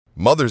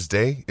Mother's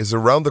Day is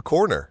around the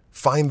corner.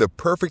 Find the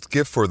perfect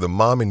gift for the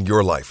mom in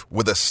your life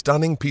with a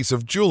stunning piece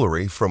of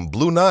jewelry from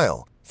Blue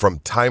Nile. From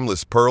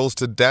timeless pearls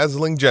to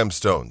dazzling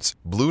gemstones,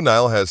 Blue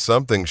Nile has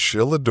something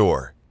she'll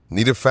adore.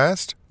 Need it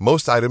fast?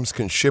 Most items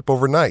can ship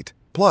overnight.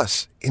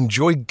 Plus,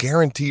 enjoy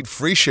guaranteed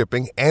free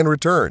shipping and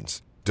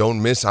returns.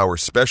 Don't miss our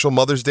special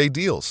Mother's Day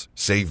deals.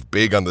 Save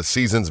big on the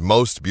season's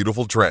most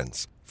beautiful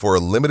trends. For a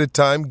limited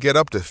time, get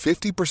up to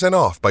 50%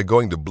 off by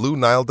going to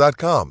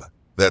BlueNile.com.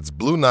 That's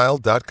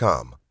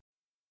BlueNile.com.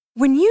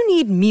 When you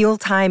need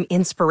mealtime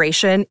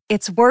inspiration,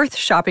 it's worth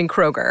shopping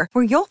Kroger,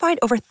 where you'll find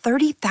over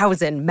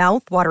 30,000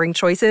 mouth-watering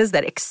choices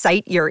that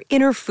excite your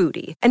inner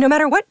foodie. And no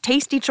matter what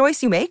tasty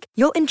choice you make,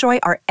 you'll enjoy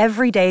our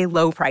everyday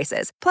low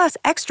prices, plus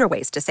extra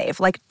ways to save,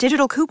 like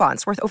digital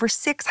coupons worth over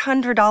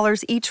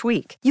 $600 each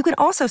week. You can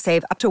also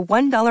save up to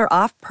 $1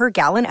 off per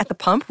gallon at the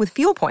pump with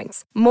fuel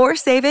points. More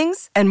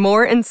savings and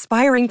more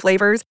inspiring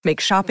flavors make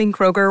shopping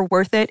Kroger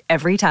worth it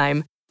every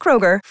time.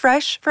 Kroger,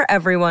 fresh for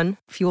everyone.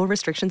 Fuel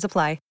restrictions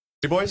apply.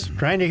 Hey, boys.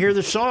 Trying to hear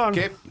the song.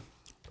 Okay.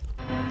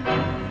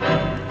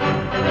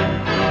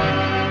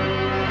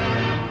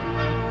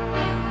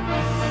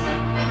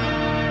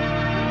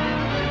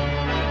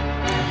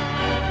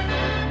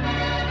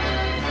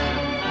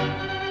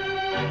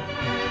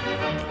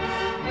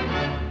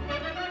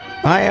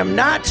 I am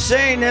not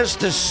saying this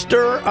to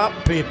stir up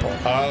people.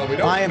 We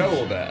don't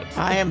know that.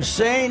 I am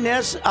saying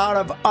this out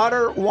of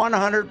utter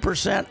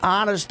 100%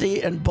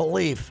 honesty and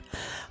belief.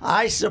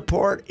 I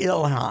support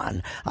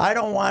Ilhan. I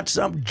don't want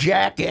some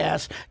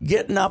jackass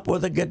getting up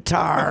with a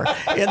guitar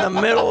in the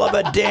middle of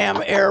a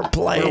damn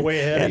airplane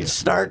and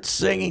start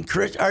singing.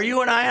 Chris, are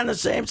you and I on the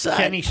same side?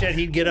 Kenny said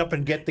he'd get up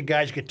and get the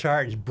guy's guitar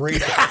and break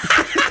it.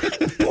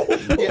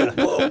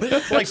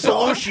 Like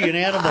Belushi in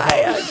Animal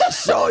House.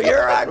 So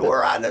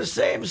we're on the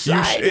same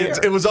side here.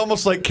 It was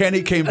almost like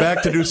Kenny came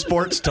back to do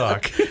sports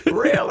talk.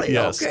 Really?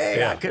 Yes.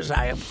 Okay. Because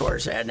I, of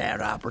course, hadn't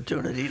had an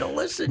opportunity to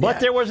listen But yet.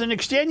 there was an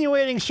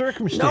extenuating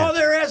circumstance. No,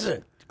 there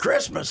isn't.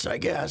 Christmas, I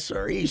guess,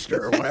 or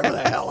Easter, or whatever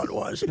the hell it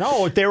was.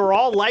 No, they were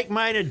all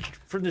like-minded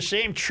from the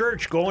same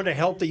church going to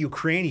help the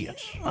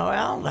Ukrainians.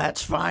 Well,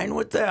 that's fine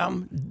with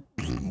them.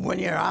 When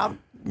you're out,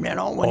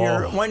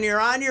 when you're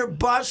on your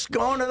bus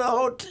going to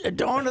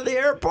the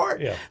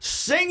airport,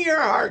 sing your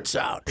hearts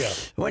out. Yeah.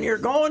 When you're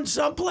going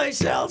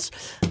someplace else,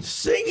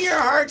 sing your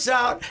hearts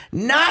out.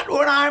 Not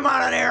when I'm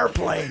on an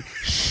airplane.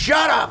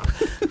 Shut up.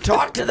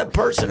 Talk to the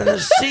person in the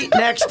seat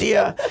next to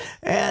you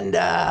and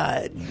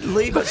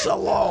leave us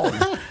alone.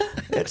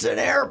 It's an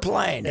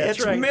airplane.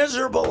 It's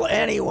miserable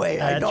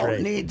anyway. I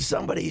don't need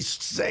somebody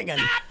singing.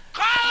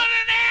 Call it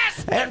an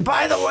ass! And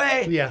by the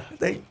way,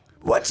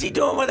 what's he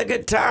doing with a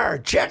guitar?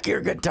 Check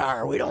your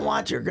guitar. We don't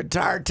want your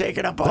guitar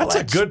taking up all That's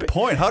that a good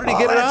point. How did he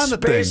get it on the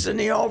space thing? in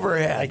the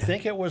overhead. I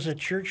think it was a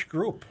church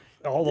group.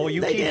 Although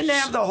they didn't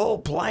have the whole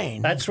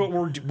plane. That's what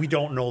we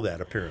don't know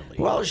that apparently.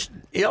 Well,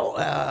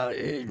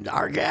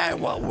 our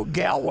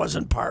gal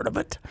wasn't part of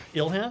it.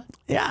 Ilhan?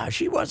 Yeah,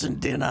 she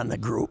wasn't in on the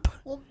group.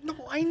 Well, no,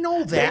 I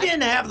know that. They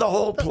didn't have the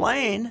whole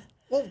plane.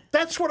 Well,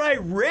 that's what I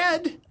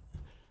read.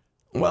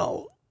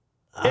 Well,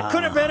 it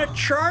could have been a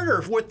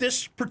charter with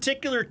this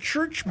particular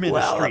church ministry.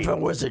 Well, if it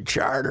was a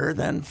charter,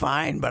 then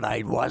fine, but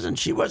I wasn't.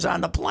 She was on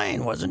the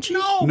plane, wasn't she?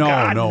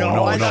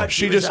 No.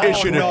 She just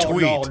issued a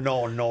tweet.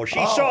 No. She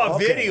saw a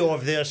video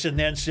of this and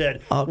then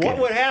said, what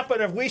would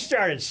happen if we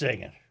started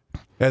singing?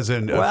 As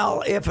in...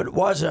 well, if it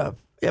was a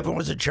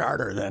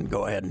charter, then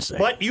go ahead and say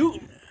But But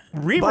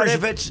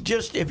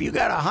if you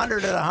got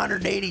 100 and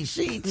 180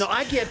 seats... No,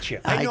 I get you.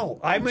 I know.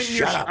 I'm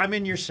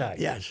in your side.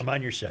 Yes. I'm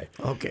on your side.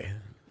 Okay.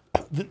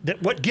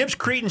 What gives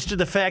credence to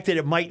the fact that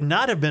it might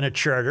not have been a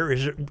charter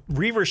is that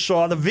Reavers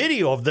saw the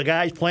video of the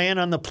guys playing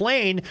on the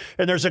plane,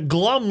 and there's a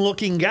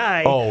glum-looking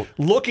guy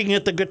looking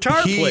at the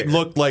guitar player. He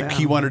looked like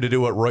he wanted to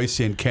do what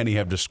Royce and Kenny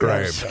have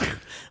described. Yes.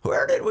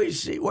 Where did we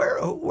see?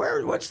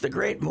 What's the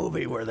great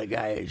movie where the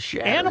guy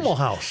shatters? Animal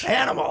House.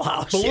 Animal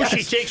House.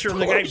 Belushi takes her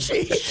and the guy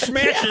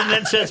smashes and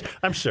then says,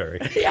 I'm sorry.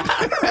 Yeah,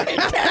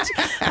 right.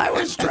 I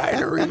was trying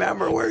to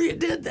remember where you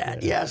did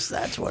that. Yes,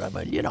 that's what I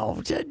mean.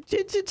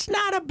 It's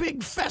not a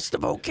big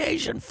festive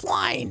occasion.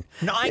 Flying.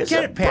 No, I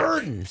get it, Pat.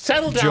 Burden.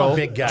 Settle down,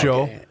 big guy.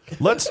 Joe,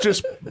 let's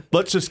just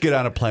get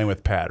on a plane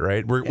with Pat,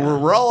 right?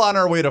 We're all on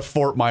our way to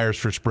Fort Myers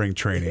for spring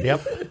training.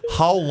 Yep.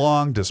 How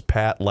long does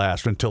Pat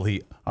last until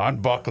he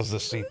unbuckles the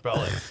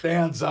seatbelt and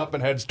stands up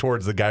and heads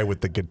towards the guy with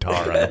the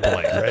guitar on the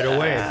plane right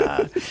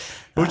away?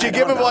 Would you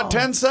give him about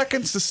 10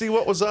 seconds to see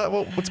what was up,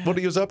 what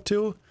he was up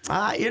to?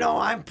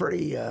 I'm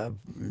pretty.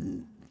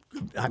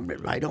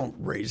 I don't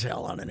raise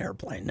hell on an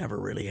airplane. Never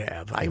really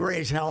have. I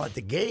raise hell at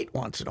the gate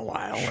once in a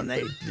while when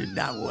they at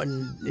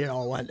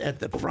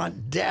the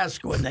front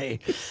desk when they,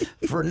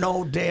 for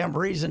no damn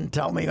reason,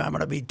 tell me I'm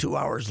going to be 2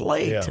 hours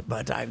late. Yeah.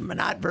 But I'm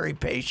not very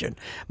patient.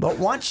 But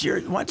once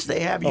they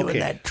have you in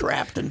that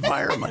trapped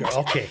environment,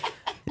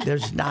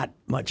 there's not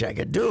much I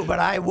could do. But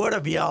I would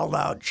have yelled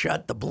out,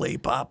 "Shut the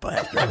bleep up!"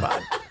 after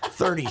about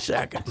 30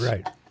 seconds.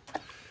 Right.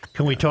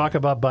 Can we talk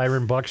about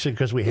Byron Buxton?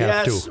 Because we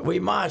have to. Yes, we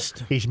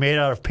must. He's made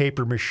out of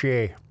paper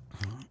mache.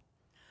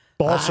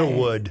 Balsa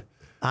wood.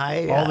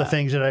 All the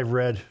things that I've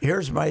read.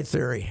 Here's my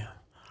theory.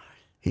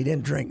 He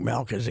didn't drink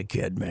milk as a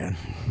kid, man.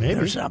 Maybe.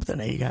 There's something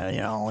he got.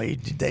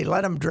 They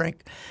let him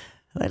drink.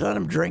 They let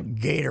him drink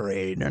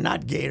Gatorade, or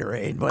not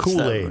Gatorade. What's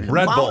Kool-Aid.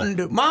 Red Bull. Mountain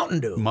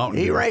Dew.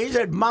 Mountain Dew. He's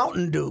a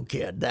Mountain Dew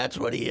kid. That's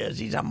what he is.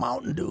 He's a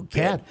Mountain Dew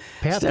kid.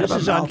 Pat, instead this of a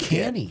is milk kid.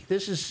 uncanny.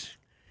 This is.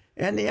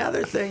 And the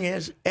other thing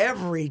is,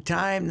 every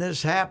time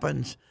this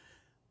happens,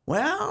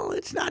 well,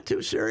 it's not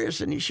too serious,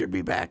 and he should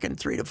be back in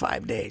 3 to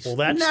 5 days. Well,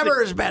 that's never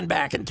has been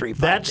back in 3 to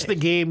 5 days. That's the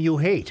game you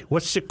hate.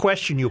 What's the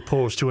question you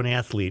pose to an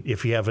athlete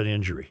if you have an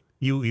injury?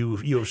 You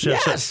have said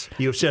Yes.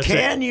 You have said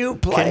Can you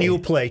play? Can you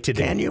play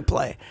today? Can you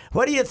play?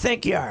 What do you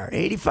think you are?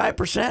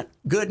 85%?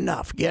 Good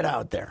enough. Get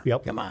out there.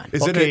 Yep. Come on. Are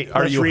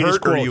let's you read his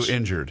hurt or are you quotes.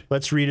 injured?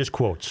 Let's read his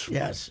quotes.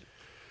 Yes.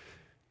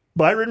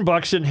 Byron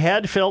Buxton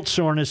had felt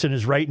soreness in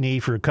his right knee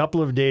for a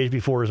couple of days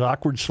before his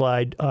awkward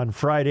slide on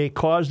Friday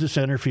caused the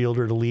center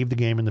fielder to leave the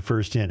game in the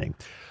first inning.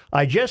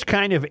 I just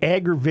kind of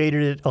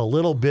aggravated it a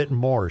little bit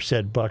more,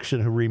 said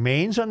Buxton, who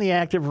remains on the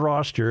active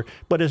roster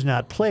but has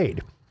not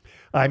played.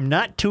 I'm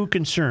not too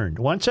concerned.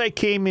 Once I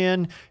came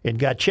in and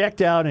got checked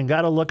out and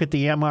got a look at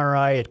the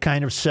MRI, it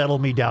kind of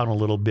settled me down a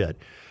little bit.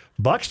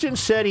 Buxton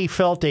said he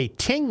felt a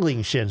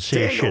tingling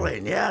sensation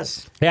Tingling,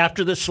 yes.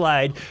 after the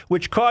slide,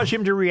 which caused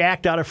him to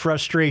react out of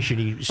frustration.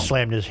 He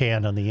slammed his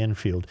hand on the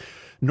infield.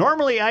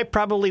 Normally, I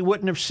probably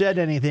wouldn't have said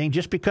anything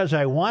just because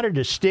I wanted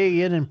to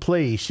stay in and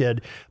play, he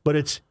said, but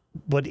it's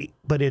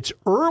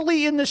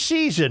early in the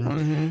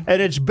season,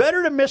 and it's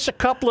better to miss a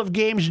couple of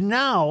games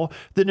now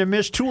than to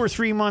miss 2 or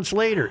 3 months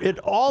later. It's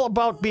all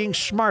about being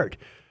smart.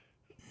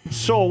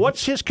 So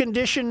what's his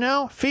condition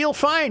now? Feel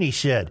fine, he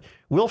said.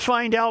 We'll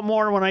find out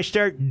more when I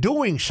start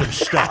doing some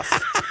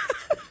stuff.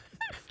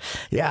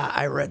 Yeah,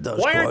 I read those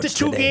Why aren't the quotes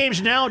 2 today.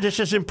 games now just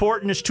as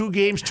important as 2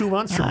 games 2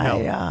 months from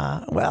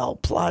now? Well,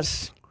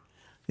 plus,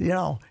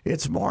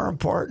 it's more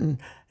important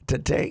to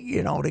take,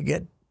 to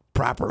get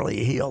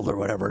properly healed or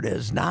whatever it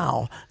is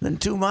now than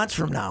 2 months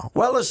from now.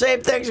 Well, the same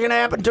thing's going to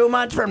happen 2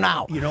 months from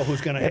now. You know who's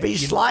going to If he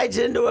slides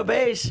into a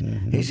base,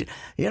 he's,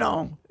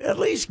 at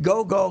least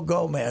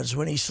Gomez,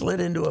 when he slid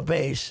into a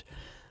base,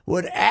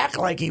 would act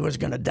like he was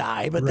going to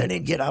die, but then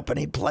he'd get up and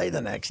he'd play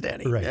the next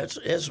inning. Right.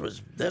 This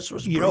was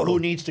You brutal. know who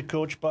needs to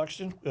coach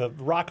Buxton?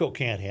 Rocco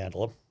can't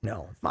handle him.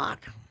 No,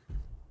 fuck.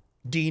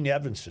 Dean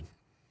Evanson,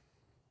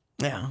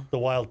 Yeah. the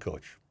Wild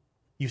coach.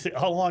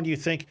 How long do you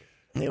think?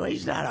 Anyway,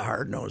 he's not a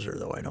hard noser,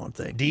 though. I don't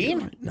think.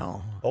 Dean?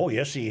 No. Oh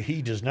yes,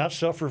 he does not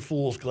suffer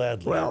fools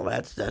gladly. Well,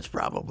 that's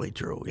probably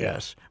true.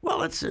 Yes.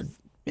 Well, it's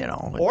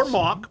Or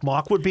Mock.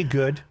 Mock would be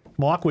good.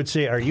 Mock would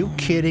say, "Are you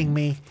kidding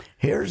me?"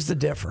 Here's the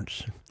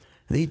difference: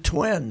 the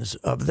Twins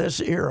of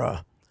this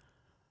era,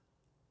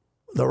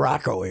 the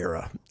Rocco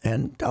era,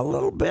 and a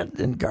little bit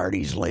in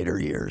Gardy's later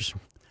years,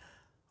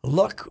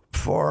 look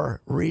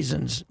for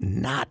reasons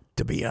not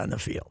to be on the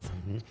field.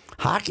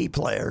 Hockey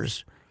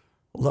players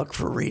look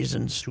for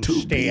reasons to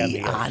stay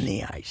be on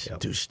the ice.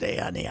 to stay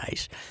on the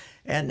ice.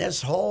 And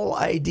this whole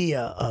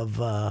idea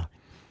of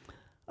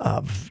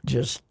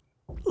just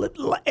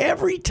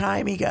every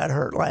time he got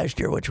hurt last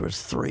year, which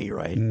was 3,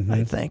 right?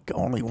 I think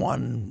only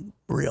 1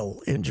 real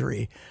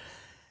injury.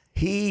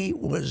 He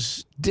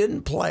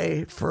didn't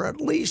play for at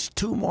least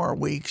 2 more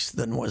weeks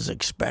than was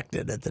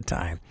expected at the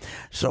time.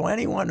 So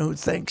anyone who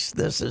thinks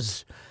this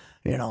is,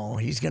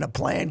 he's going to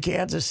play in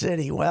Kansas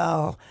City,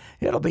 well,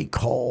 it'll be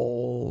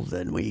cold,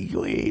 and we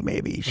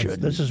maybe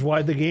shouldn't. This is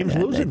why the game's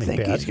and losing they me,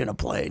 think Pat. he's going to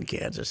play in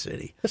Kansas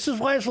City. This is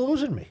why it's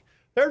losing me.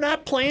 They're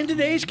not playing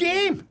today's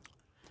game.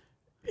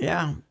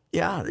 Yeah,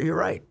 you're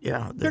right.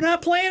 Yeah, They're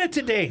not playing it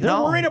today. They're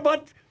No. worried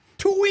about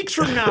 2 weeks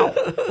from now.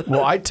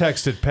 Well, I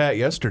texted Pat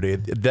yesterday.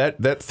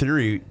 That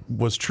theory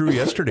was true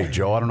yesterday,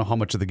 Joe. I don't know how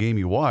much of the game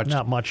you watched.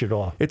 Not much at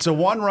all. It's a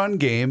 1-run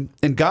game,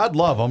 and God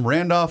love him.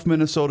 Randolph,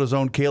 Minnesota's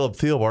own Caleb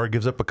Thielbar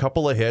gives up a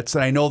couple of hits,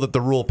 and I know that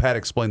the rule, Pat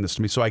explained this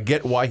to me, so I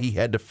get why he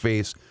had to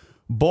face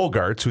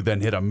Bogarts, who then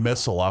hit a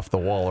missile off the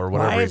wall or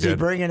whatever why is he he did.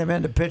 bringing him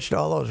in to pitch to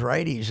all those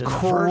righties in the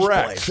first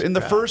Correct, place? in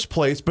the first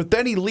place, but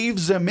then he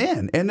leaves them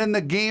in, and then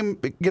the game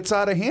gets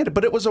out of hand.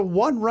 But it was a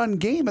 1-run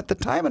game at the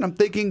time, and I'm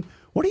thinking,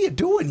 what are you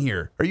doing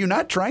here? Are you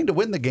not trying to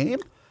win the game?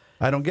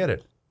 I don't get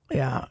it.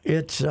 Yeah,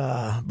 it's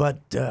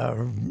but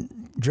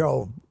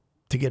Joe,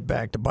 to get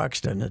back to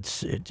Buxton,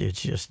 it's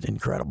just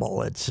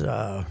incredible. It's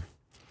I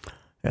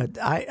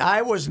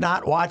was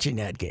not watching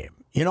that game.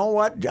 You know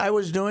what I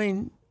was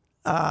doing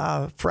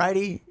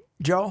Friday,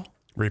 Joe?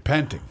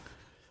 Repenting.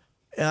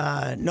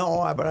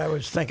 No, but I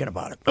was thinking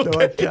about it.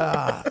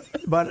 Okay.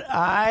 But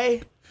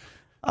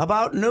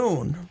about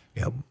noon.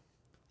 Yep.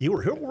 You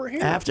were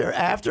here. After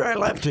I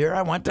left here,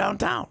 I went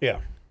downtown. Yeah.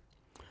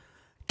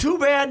 2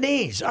 bad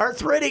knees,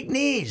 arthritic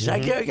knees.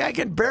 I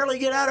can barely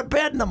get out of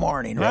bed in the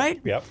morning,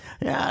 right? Yep.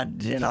 Yeah,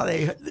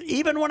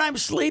 even when I'm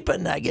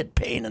sleeping, I get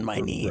pain in my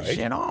knees,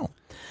 Right.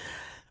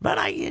 But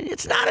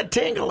it's not a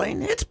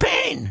tingling, it's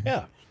pain.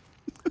 Yeah.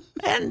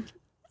 And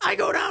I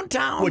go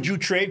downtown. Would you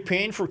trade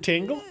pain for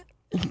tingle?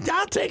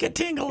 I'll take a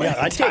tingle. Yeah,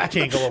 I take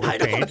tingle over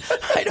pain.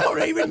 I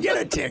don't even get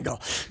a tingle.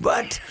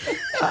 But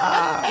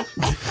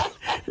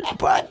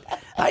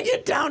I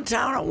get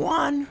downtown at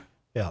 1.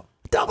 Yeah.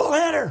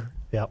 Doubleheader.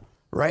 Yep.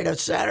 Write a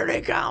Saturday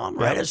column,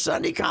 write a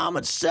Sunday column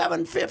at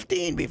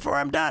 7:15 before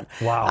I'm done.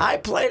 Wow. I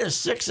played a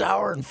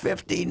 6-hour and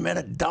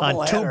 15-minute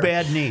doubleheader. On 2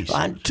 bad knees.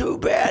 On 2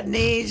 bad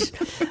knees.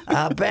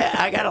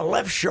 I got a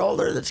left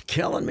shoulder that's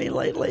killing me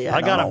lately.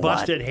 I got don't a know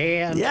busted what.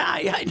 hand. Yeah,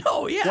 I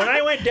know, yeah. When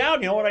I went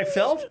down, you know what I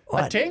felt?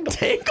 What? A tingle.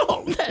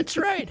 Tingle, that's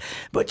right.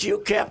 But you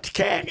kept,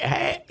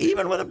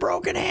 even with a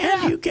broken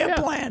hand, you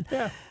kept playing.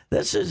 Yeah.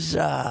 This is,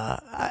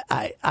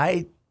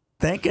 I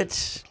think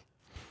it's...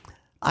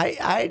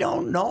 I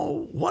don't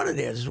know what it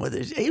is with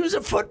his. He was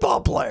a football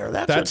player.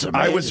 That's what's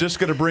amazing. I was just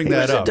going to bring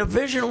that He up. was a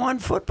Division I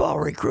football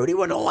recruit. He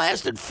wouldn't have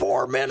lasted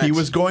 4 minutes. He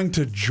was going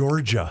to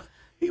Georgia.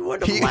 He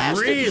wouldn't have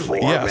lasted 4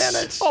 Yes.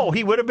 minutes. Oh,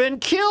 he would have been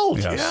killed.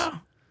 Yes. Yeah.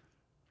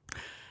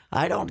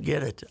 I don't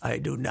get it. I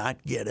do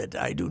not get it.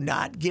 I do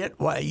not get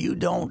why you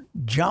don't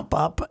jump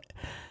up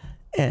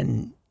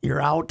and you're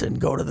out and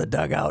go to the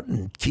dugout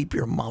and keep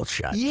your mouth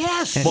shut.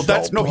 Yes. And Well,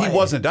 go he play.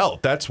 wasn't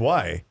out. That's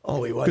why.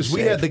 Oh, he was. Because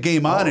we had the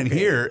game on in Okay.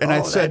 here, and I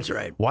Oh, said, that's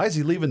right. "Why is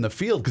he leaving the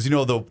field?" Because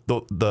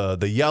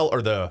the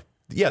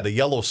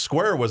yellow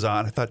square was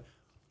on. I thought,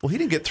 well, he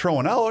didn't get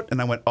thrown out,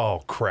 and I went,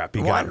 "Oh crap,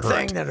 he got One hurt."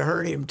 thing that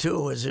hurt him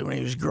too was that when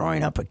he was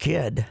growing up a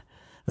kid,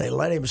 they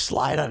let him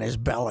slide on his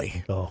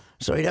belly. Oh.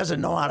 So he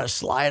doesn't know how to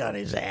slide on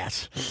his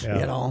ass.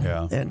 You know?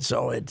 Yeah. And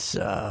so it's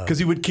Because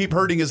he would keep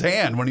hurting his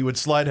hand when he would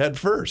slide head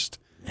first.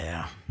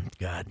 yeah,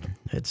 God.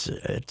 It's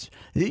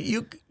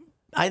you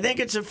I think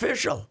it's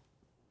official.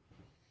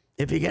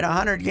 If you get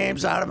 100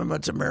 games out of him,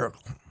 it's a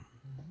miracle.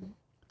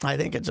 I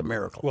think it's a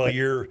miracle. Well,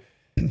 your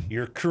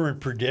current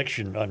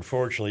prediction,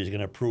 unfortunately, is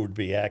going to prove to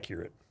be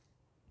accurate.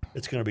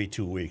 It's going to be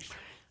 2 weeks.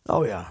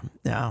 Oh, yeah.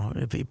 Now,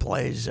 if he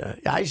plays,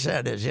 I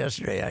said this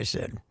yesterday. I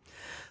said,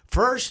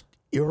 first,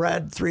 you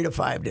read 3 to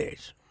 5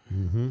 days.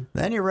 Mm-hmm.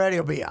 Then you read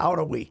he'll be out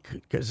a week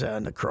because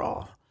on the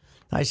crawl.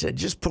 I said,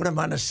 just put him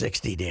on a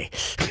 60-day.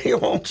 You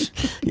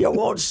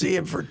won't see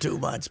him for 2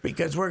 months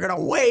because we're going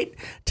to wait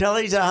till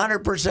he's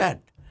 100%.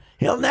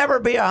 He'll never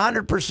be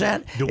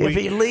 100% if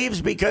he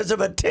leaves because of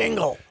a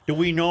tingle. Do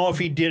we know if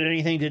he did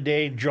anything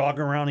today,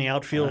 jogging around the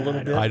outfield a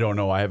little bit? I don't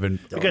know. I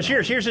haven't. Because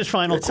here's his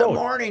final It's a quote.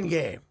 morning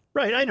game.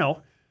 Right, I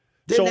know.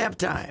 Didn't have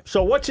time.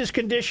 So what's his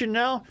condition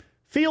now?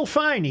 Feel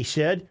fine, he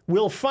said.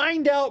 We'll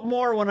find out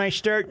more when I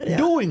start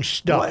doing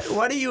stuff.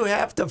 What do you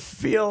have to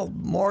feel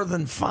more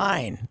than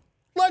fine?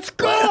 Let's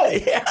go.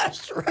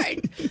 Yes,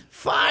 right.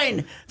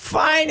 Fine.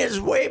 Fine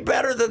is way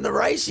better than the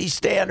Ricey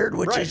standard,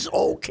 which is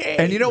okay.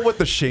 And you know what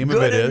the shame of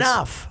Good it is?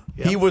 enough.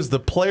 He was the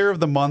player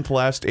of the month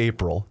last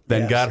April,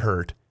 then got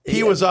hurt.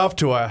 He was off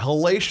to a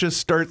hellacious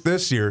start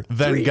this year,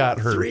 then got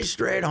hurt. 3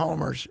 straight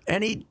homers.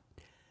 And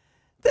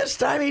this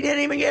time he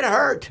didn't even get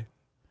hurt.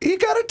 He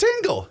got a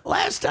tingle.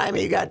 Last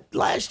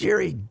year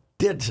he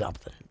did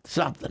something.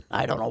 Something.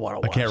 I don't know what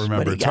it was. I can't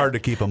remember. but he It's got hard to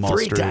keep them all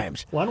 3 straight.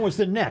 times. One was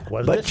the neck,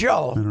 wasn't But it?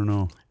 Joe, I don't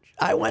know.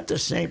 I went to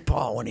St.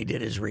 Paul when he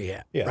did his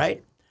rehab, Yeah.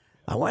 right?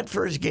 I went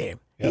for his game.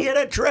 Yep. He hit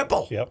a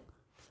triple. Yep.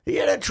 He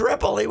hit a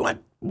triple. He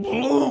went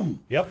boom.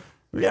 Yep.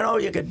 You know,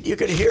 you could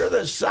hear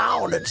the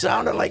sound. It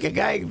sounded like a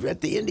guy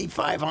at the Indy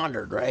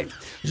 500, right?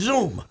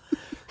 Zoom.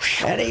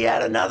 And he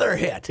had another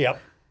hit. Yep.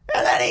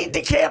 And then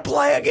he can't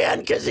play again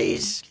because he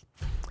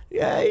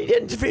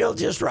didn't feel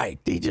just right.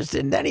 He just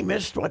and then he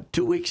missed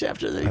 2 weeks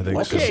after they think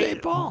went so. to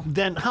St. Paul.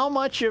 Then how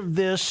much of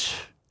this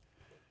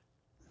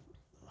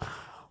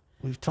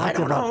we've talked I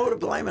don't about? know who to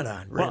blame it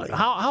on, Well, really.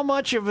 how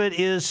much of it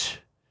is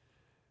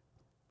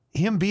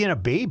him being a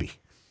baby?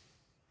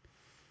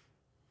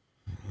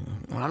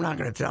 Well, I'm not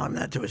going to tell him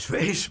that to his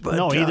face, but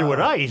No, neither would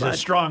I. He's a but-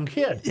 strong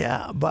kid.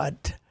 Yeah,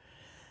 but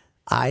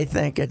I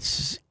think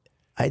it's.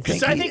 I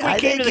think, I think we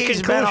came to the he's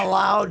been conclusion-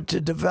 allowed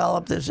to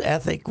develop this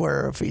ethic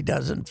where if he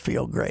doesn't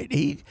feel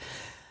great,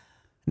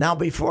 now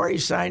before he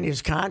signed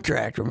his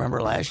contract.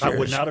 Remember last year? I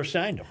would not have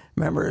signed him.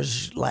 Remember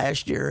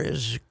last year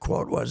his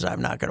quote was,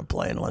 "I'm not going to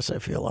play unless I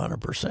feel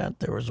 100%."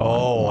 There was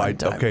Oh, one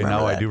time. okay, remember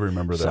now I that? do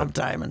remember that.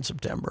 Sometime in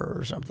September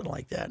or something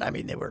like that. I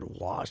mean, they were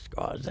lost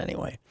cause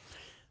anyway.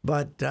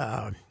 But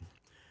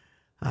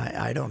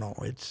I don't know.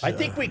 It's I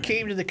think we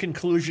came to the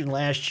conclusion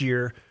last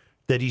year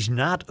that he's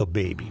not a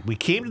baby. We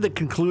came to the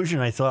conclusion,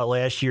 I thought,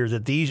 last year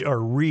that these are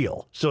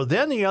real. So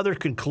then the other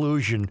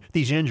conclusion,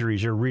 these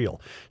injuries are real.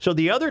 So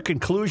the other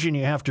conclusion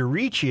you have to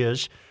reach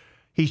is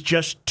he's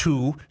just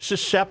too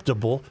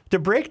susceptible to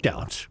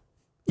breakdowns.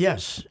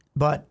 yes,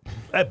 but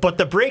But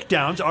the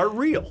breakdowns are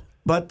real.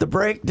 the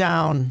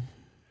breakdown.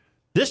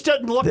 This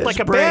doesn't look This like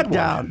a bad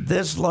breakdown.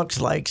 This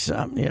looks like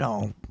some.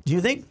 Do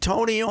you think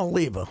Tony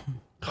Oliva,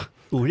 one.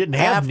 We didn't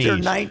have after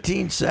knees.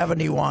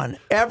 1971,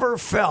 ever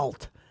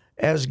felt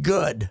as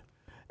good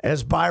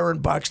as Byron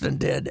Buxton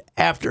did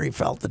after he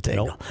felt the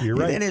tingle? Nope, you're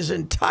right. In his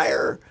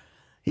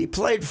he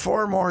played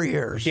 4 more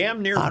years.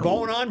 Damn near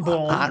bone on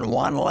bone. On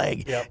one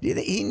leg. Yep.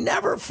 He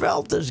never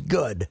felt as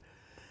good.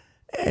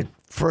 And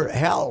for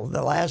hell,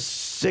 the last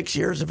 6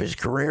 years of his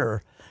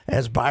career,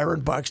 as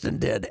Byron Buxton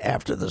did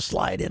after the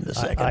slide into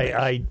second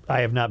base.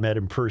 I have not met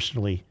him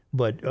personally,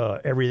 but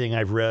everything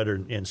I've read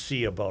and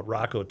see about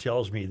Rocco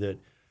tells me that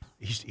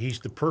he's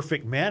the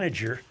perfect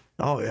manager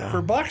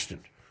for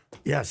Buxton.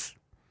 Yes.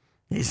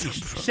 He's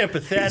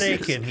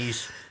sympathetic and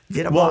he's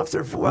get him off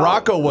their. Well,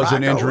 Rocco was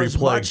an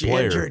injury-plagued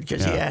player injured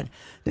because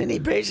didn't he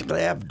basically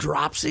have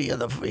dropsy of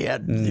the? He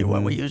had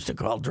what we used to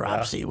call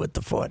dropsy with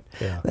the foot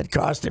that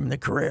cost him the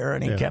career,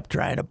 and he kept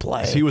trying to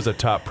play. He was a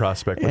top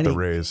prospect with the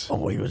Rays.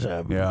 Oh, he was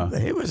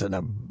he was in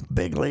the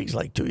big leagues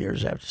like 2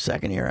 years after,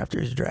 second year after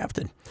he was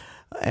drafted,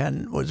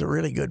 and was a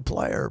really good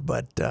player.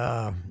 But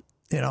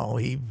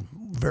he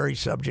very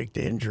subject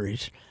to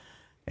injuries.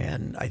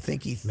 And I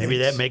think maybe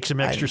that makes him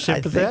extra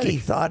sympathetic. I think he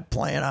thought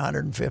playing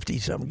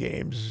 150-some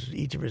games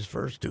each of his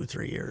first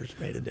 2-3 years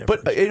made a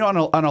difference. But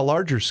on a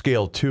larger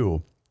scale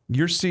too,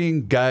 you're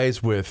seeing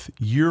guys with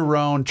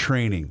year-round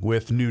training,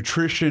 with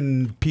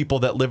nutrition people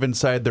that live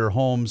inside their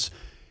homes,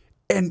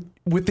 and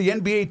with the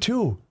NBA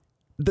too,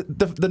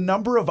 the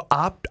number of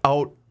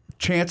opt-out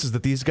chances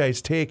that these guys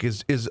take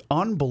is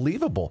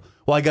unbelievable.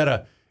 Well,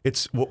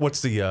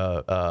 what's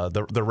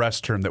the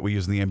rest term that we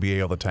use in the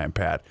NBA all the time,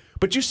 Pat?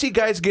 But you see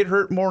guys get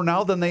hurt more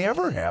now than they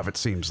ever have, it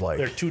seems like.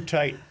 They're too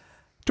tight.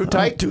 Too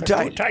tight? Too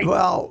tight.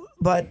 Well,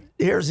 but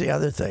here's the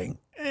other thing.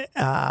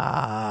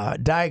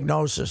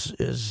 Diagnosis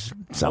is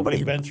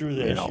somebody been through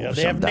this.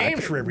 They have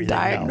names for everything.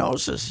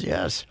 Diagnosis,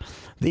 yes.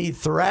 The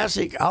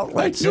thoracic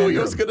outlet syndrome. I knew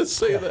he was going to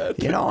say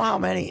that. You know how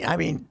many? I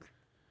mean,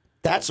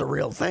 that's a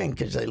real thing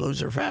because they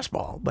lose their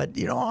fastball. But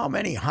you know how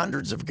many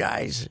hundreds of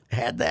guys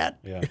had that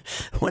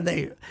when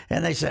they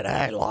said,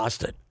 "I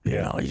lost it."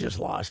 He just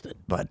lost it.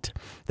 But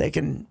they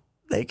can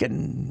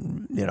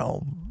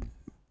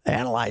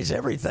analyze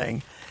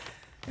everything,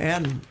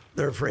 and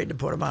they're afraid to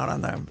put him out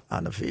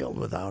on the field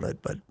without it.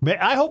 But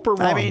I hope we're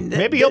wrong. I mean,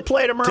 maybe he'll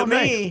play tomorrow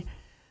night.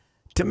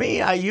 To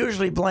me, I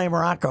usually blame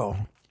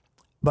Rocco,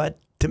 but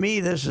to me,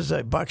 this is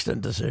a Buxton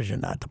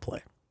decision not to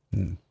play.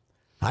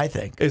 I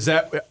think.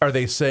 Are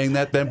they saying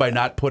that then by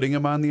not putting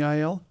him on the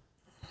IL?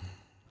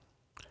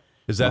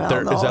 Is that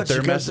their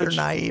message? They're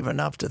naive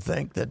enough to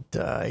think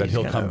that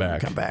he'll come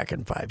back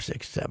in 5,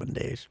 6, 7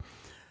 days.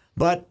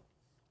 But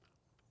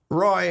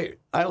Roy,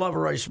 I love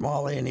Roy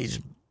Smalley, and he's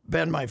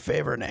been my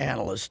favorite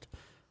analyst.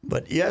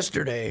 But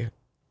yesterday,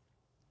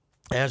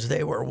 as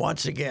they were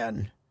once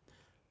again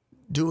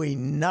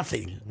doing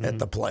nothing at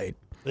the plate.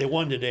 They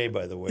won today,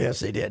 by the way. Yes,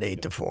 they did,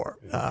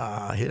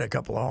 8-4. Hit a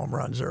couple of home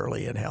runs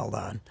early and held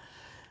on.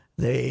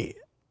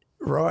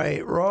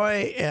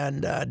 Roy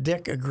and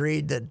Dick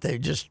agreed that they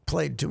just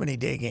played too many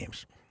day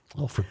games.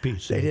 Oh, for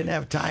Pete's sake. They didn't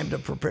have time to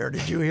prepare.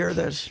 Did you hear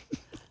this?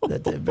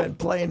 That they've been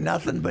playing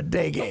nothing but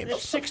day games.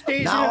 It's 6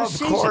 days now,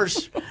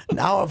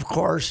 of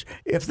course,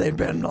 if they'd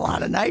been a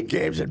lot of night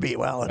games, it'd be,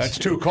 that's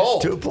too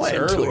cold. Too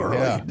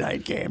early.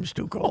 Night games,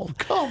 too cold. Oh,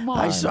 come on.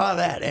 I saw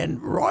that,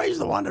 and Roy's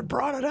the one that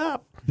brought it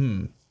up.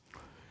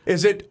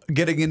 Is it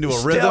getting into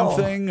a rhythm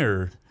thing,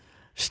 or?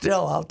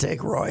 Still, I'll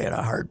take Roy in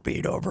a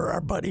heartbeat over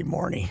our buddy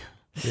Morny.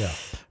 Yeah.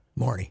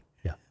 Morny.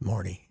 Yeah.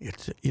 Morny.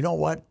 You know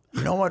what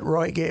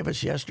Roy gave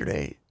us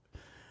yesterday?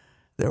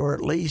 There were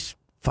at least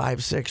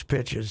 5-6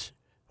 pitches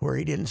where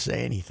he didn't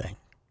say anything.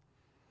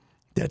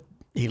 That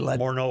he let.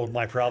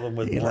 My problem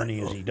with Morny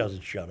is he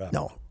doesn't shut up.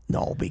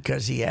 No,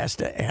 because he has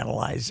to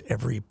analyze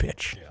every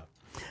pitch.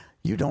 Yeah.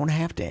 You don't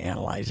have to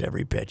analyze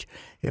every pitch.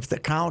 If the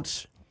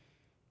count's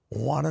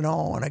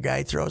 1-0 and a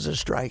guy throws a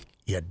strike,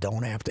 you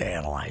don't have to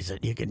analyze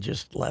it. You can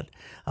just let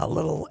a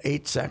little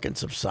 8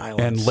 seconds of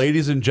silence. And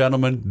ladies and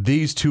gentlemen,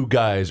 these two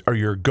guys are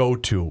your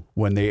go-to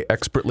when they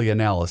expertly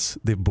analyze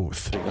the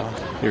Booth.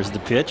 Here's the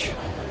pitch.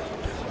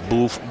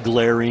 Booth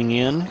glaring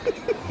in.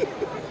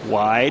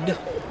 Wide.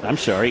 I'm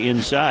sorry,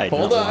 inside.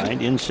 Hold on.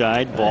 Wide.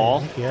 Inside,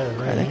 ball.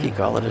 I think he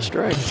called it a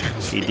strike.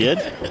 He did?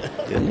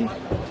 Didn't he?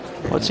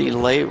 What's he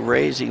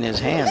raising his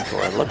hand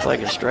for? It looked like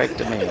a strike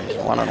to me. It's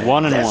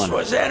 1-1. This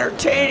was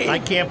entertaining. I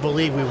can't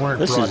believe we weren't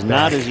This brought is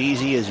not back. as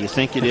easy as you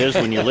think it is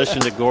when you listen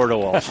to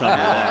Gordo all summer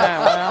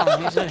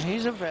long. Well,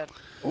 he's a vet.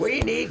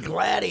 We need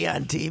Gladdy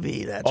on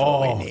TV. That's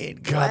what we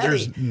need. God,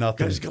 there's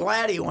nothing. Because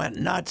Gladdy went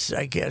nuts,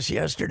 I guess,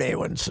 yesterday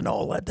when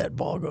Sano let that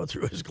ball go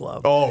through his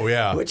glove. Oh,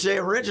 yeah. Which they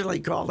originally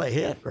called a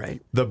hit,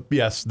 right? The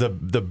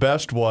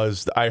best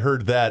was, I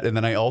heard that, and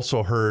then I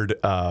also heard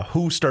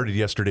who started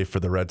yesterday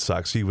for the Red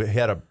Sox. He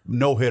had a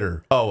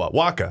no-hitter.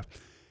 Waka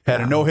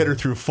had a no-hitter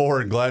through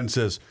 4, and Gladden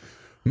says,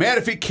 man,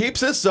 if he keeps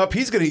this up,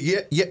 he's going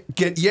to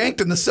get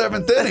yanked in the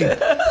 7th inning.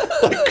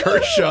 Like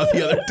Kershaw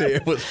the other day.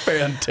 It was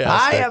fantastic.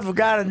 I have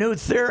got a new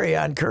theory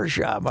on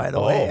Kershaw, by the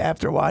way,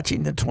 after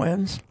watching the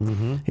Twins.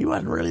 Mm-hmm. He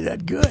wasn't really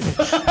that good.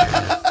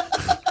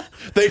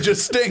 They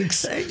just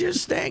stinks.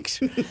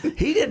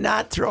 He did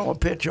not throw a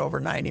pitch over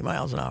 90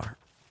 miles an hour.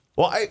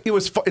 Well,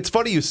 it's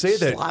funny you say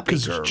that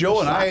because Joe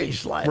and I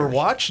were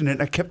watching it,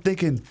 and I kept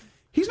thinking,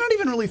 he's not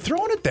even really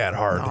throwing it that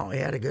hard. No, he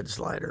had a good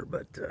slider,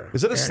 but...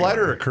 is it a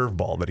slider or a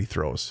curveball that he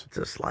throws? It's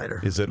a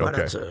slider. Is it? But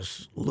okay. It's a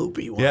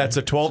loopy one. Yeah, it's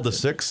a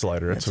 12-6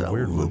 slider. It's a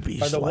weird loopy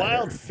one. Are the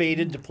Wild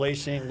fated to play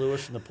St.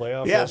 Louis in the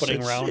playoff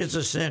opening round? It's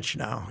a cinch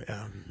now,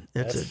 yeah.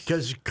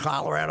 because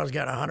Colorado's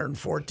got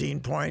 114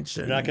 points,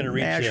 and not gonna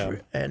reach Nashville,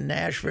 them. and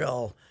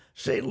Nashville.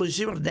 St. Louis,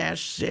 see what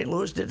St.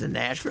 Louis did to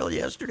Nashville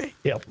yesterday?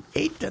 Yep.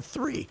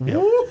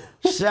 8-3.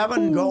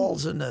 7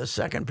 goals in the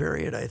second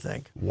period, I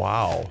think.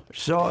 Wow.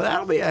 So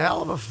that'll be a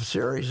hell of a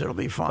series. It'll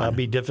be fun. It'll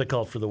be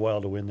difficult for the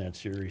Wild to win that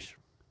series.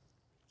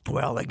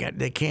 Well,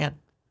 they can't.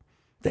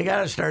 They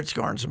got to start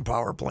scoring some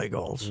power play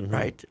goals,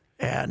 right?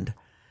 And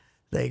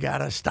they got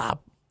to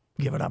stop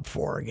giving up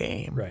 4 a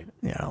game, Right.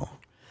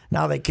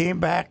 Now they came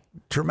back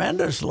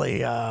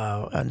tremendously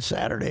on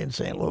Saturday in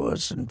St.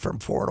 Louis, and from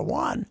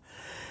 4-1.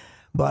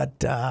 But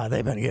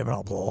they've been giving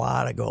up a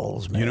lot of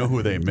goals, man. You know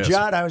who they missed?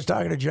 Judd. I was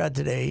talking to Judd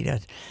today.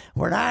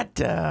 We're not.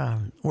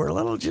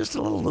 We're just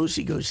a little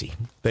loosey goosey.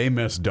 They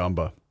missed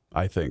Dumba,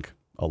 I think,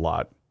 a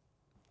lot.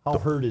 How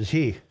hurt is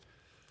he?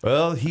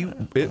 Well,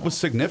 it was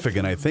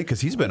significant, I think,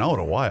 because he's been out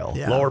a while.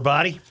 Yeah. Lower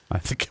body? I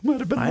think it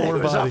might have been I think lower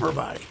it was body. upper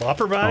body.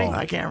 Upper body?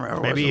 I can't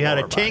remember. Maybe Was he it had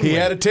a lower body? tingle. He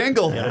had a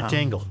tingle. He had a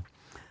tingle.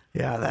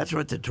 Yeah, that's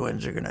what the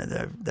Twins are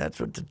gonna. That's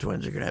what the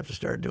Twins are gonna have to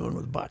start doing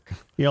with Buck.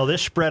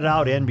 This spread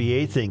out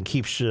NBA thing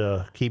keeps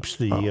the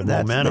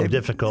momentum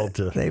difficult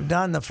to. They've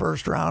done the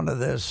first round of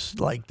this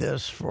like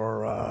this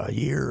for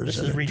years. This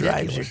and is it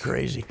drives you ridiculous.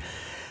 crazy.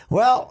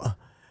 Well,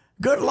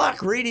 good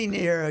luck reading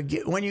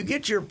when you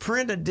get your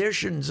print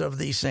editions of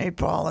the St.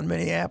 Paul and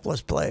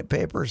Minneapolis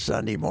papers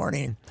Sunday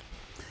morning.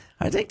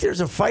 I think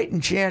there's a fighting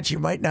chance you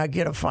might not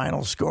get a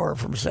final score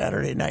from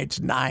Saturday night's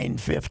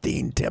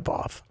 9:15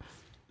 tip-off.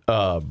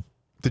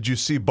 Did you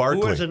see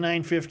Barkley? Who was a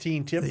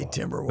 9:15 tip? The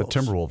Timberwolves. The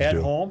Timberwolves At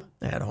do. home?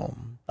 At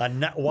home. On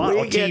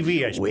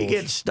TV, I suppose. We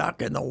get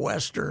stuck in the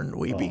Western.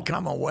 We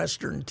become a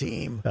Western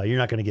team. You're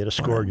not going to get a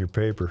score in your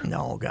paper.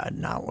 No, God,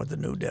 not with the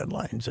new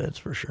deadlines. That's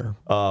for sure.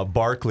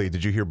 Barkley,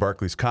 did you hear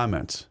Barkley's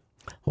comments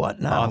What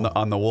now?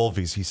 on the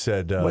Wolvies? He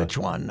said, Which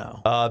one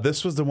now?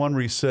 this was the one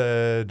where he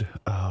said,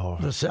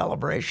 The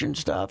celebration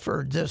stuff,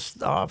 or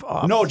just off?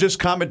 no, just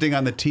commenting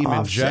on the team in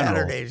off general.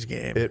 Saturday's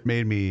game. It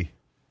made me.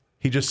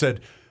 He just said,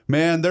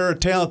 "Man, they're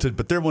talented,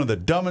 but they're one of the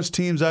dumbest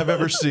teams I've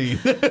ever seen."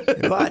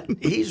 But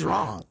he's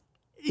wrong.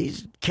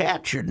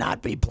 Cat should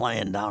not be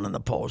playing down in the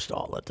post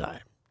all the time.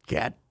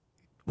 Cat,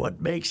 what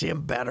makes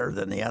him better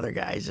than the other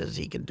guys is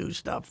he can do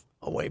stuff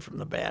away from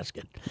the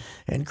basket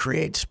and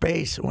create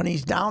space. When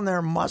he's down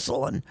there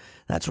muscling,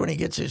 that's when he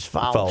gets his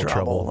foul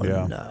trouble.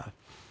 Yeah.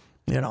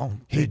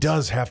 And, He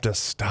does have to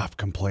stop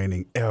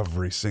complaining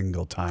every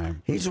single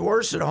time. he's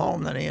worse at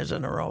home than he is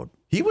on the road.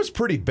 He was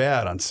pretty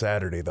bad on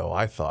Saturday, though,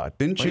 I thought.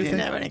 Didn't Well, you he didn't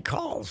think? have any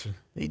calls.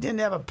 He didn't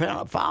have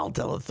a foul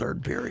till the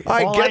third period.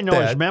 I All get I know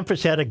that. is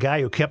Memphis had a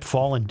guy who kept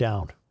falling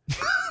down.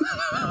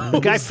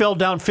 The guy fell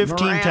down 15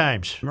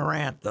 times.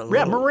 Morant, the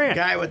little Morant.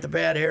 guy with the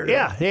bad hair.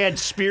 Yeah, he had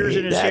spears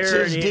in his That's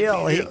hair. his and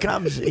deal.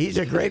 He's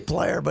a great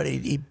player, but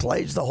he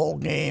plays the whole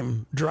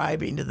game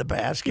driving to the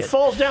basket. He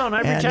falls down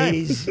every and time.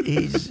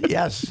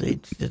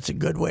 It's a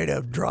good way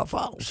to draw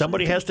fouls.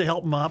 Somebody has to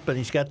help him up, and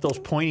he's got those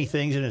pointy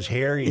things in his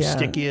hair. He's Yeah.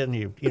 sticky, and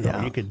you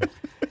could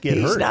get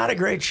He's hurt. not a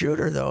great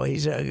shooter though.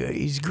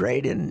 He's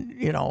great in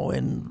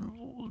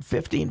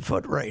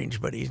 15-foot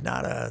range, but he's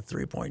not a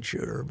 3-point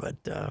shooter. But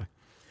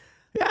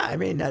yeah, I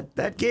mean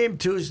that game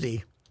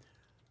Tuesday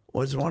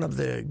was one of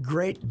the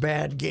great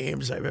bad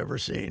games I've ever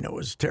seen. It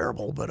was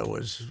terrible, but it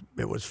was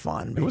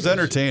fun. It was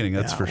entertaining,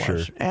 that's for it sure.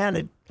 was.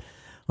 And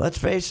let's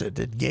face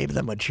it gave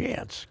them a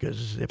chance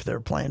because if they're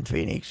playing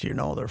Phoenix, they're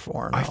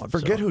 4-0. I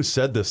forget who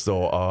said this,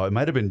 though. It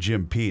might have been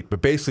Jim Pete,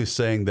 but basically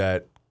saying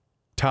that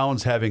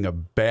Towns having a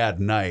bad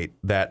night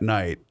that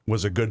night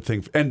was a good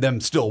thing, and them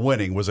still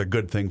winning was a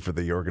good thing for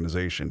the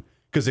organization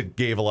because it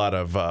gave a lot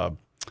of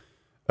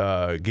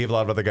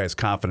other guys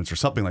confidence or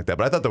something like that.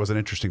 But I thought that was an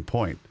interesting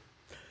point.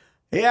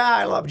 Yeah,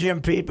 I love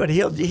Jim Pete, but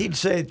he'd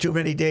say too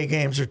many day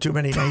games or too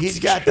many. He's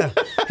got the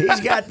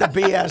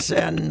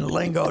BSN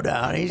lingo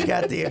down. He's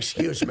got the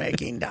excuse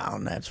making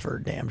down. That's for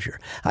damn sure.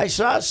 I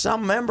saw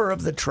some member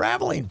of the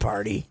traveling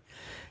party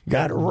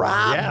got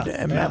robbed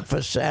in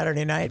Memphis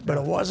Saturday night, but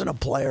it wasn't a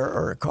player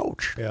or a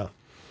coach. Yeah.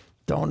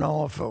 Don't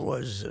know if it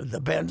was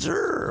the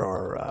Benzer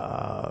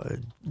or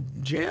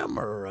Jim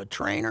or a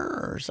trainer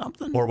or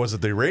something. Or was it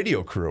the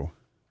radio crew?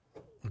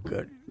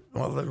 Good.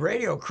 Well, the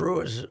radio crew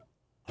is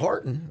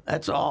Horton.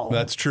 That's all.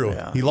 That's true.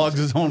 Yeah. He logs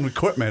his own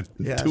equipment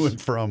Yes. to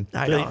and from.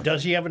 I know.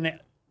 Does he have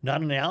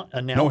not an analyst?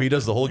 No, he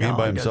does the whole game No,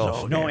 by he does himself. the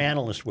whole No game.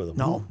 analyst with him.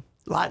 No,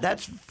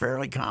 that's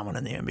fairly common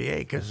in the NBA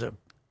because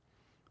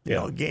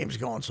the game's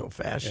going so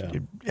fast.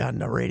 Yeah. On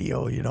the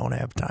radio, you don't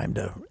have time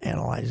to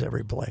analyze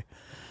every play.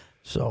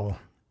 So,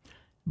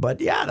 but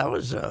yeah, that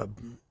was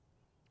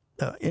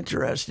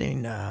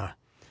interesting.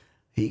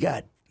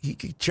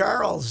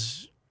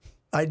 Charles.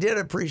 I did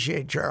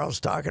appreciate Charles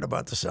talking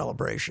about the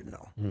celebration,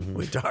 though. Mm-hmm.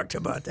 We talked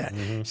about that.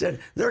 He said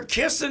they're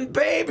kissing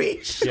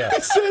babies. Yeah.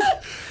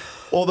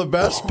 Well, the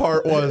best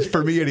part was,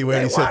 for me anyway,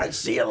 They he said, wanted,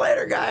 see you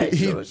later, guys.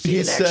 So see you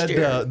he next said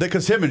year.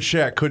 because him and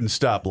Shaq couldn't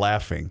stop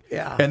laughing.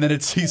 Yeah. And then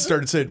he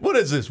started saying, "What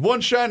is this? One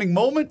shining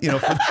moment?" For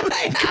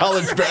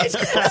college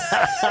basketball.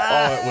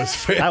 Oh, it was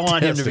fantastic. I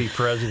want him to be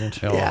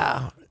president. Oh.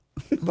 Yeah,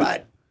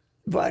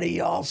 but he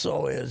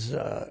also is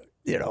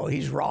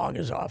he's wrong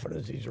as often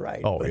as he's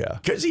right. Oh, yeah.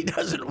 Because he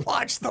doesn't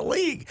watch the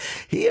league.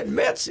 He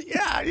admits,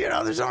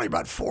 there's only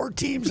about 4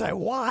 teams I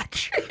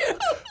watch.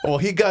 Well,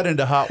 he got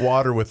into hot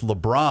water with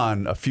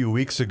LeBron a few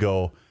weeks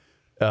ago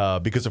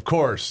because, of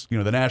course,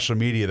 the national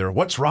media, they're,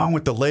 what's wrong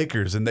with the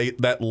Lakers? And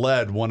that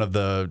led one of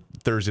the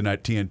Thursday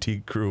night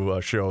TNT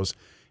crew shows.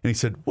 And he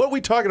said, what are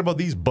we talking about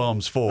these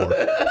bums for?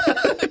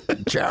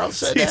 Charles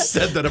said He that.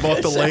 said that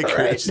about the Is that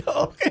Lakers. right?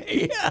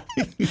 Okay, yeah.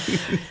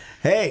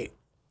 Hey,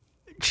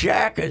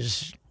 Shaq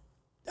is,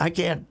 I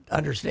can't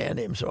understand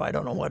him, so I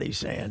don't know what he's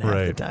saying half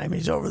the Right. time.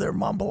 He's over there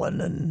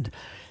mumbling, and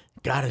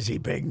God, is he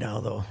big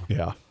now, though.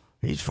 Yeah.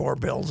 He's 4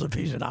 bills if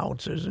he's an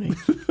ounce, isn't he?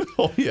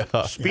 Oh, yeah.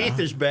 Spieth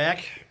is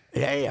back.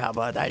 Yeah,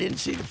 but I didn't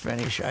see the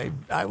finish.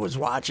 I was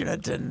watching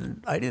it,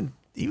 and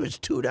he was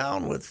 2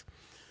 down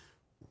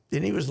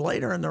and he was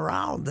later in the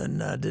round than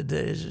did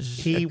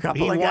a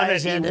couple of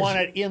guys. He won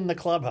it in the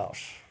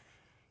clubhouse.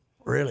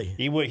 Really?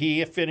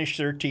 He finished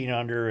 13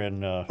 under,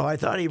 and I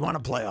thought he won a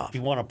playoff. he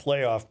won a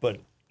playoff, but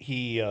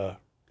he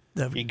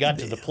got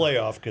to the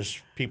playoff because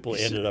people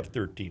ended up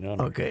 13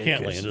 under. Okay.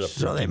 Cantley ended up 13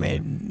 So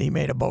he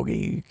made a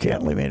bogey.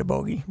 Cantley made a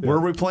bogey. Where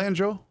were we playing,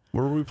 Joe?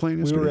 Where were we playing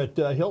We yesterday?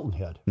 were at Hilton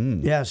Head.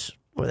 Yes.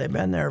 Well, they've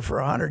been there for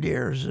 100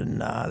 years,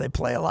 and they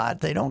play a lot.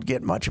 They don't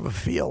get much of a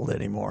field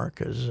anymore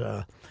because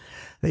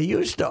they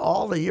used to.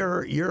 All the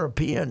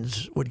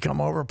Europeans would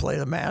come over, play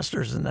the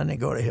Masters, and then they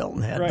go to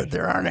Hilton Head. Right. But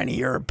there aren't any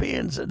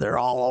Europeans. They're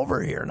all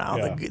over here now.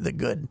 Yeah.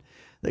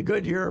 The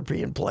good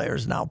European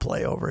players now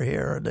play over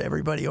here.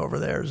 Everybody over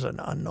there is an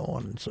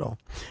unknown, so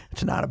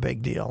it's not a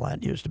big deal.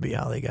 That used to be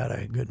how they got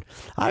a good.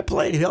 I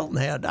played Hilton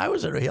Head. I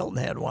was at a Hilton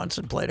Head once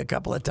and played a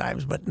couple of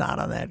times, but not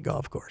on that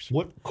golf course.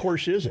 What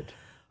course is it?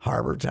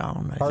 Harbour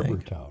Town, I think. Harbour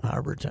Town.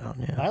 Harbour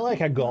Town, yeah. I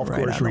like a golf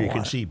Right course on where the you can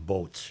water. see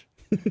boats.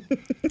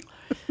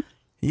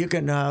 You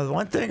can.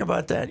 One thing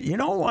about that, you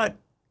know what?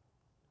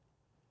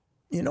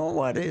 You know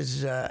what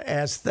is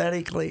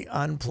aesthetically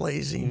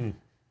unpleasing?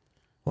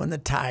 When the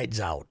tide's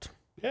out.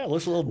 Yeah, it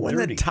looks a little When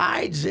dirty. the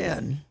tide's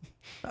in,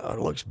 it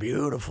looks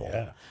beautiful.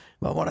 Yeah.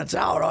 But when it's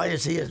out, all you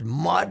see is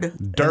mud,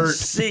 Dirt. and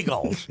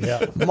seagulls.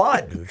 Yeah.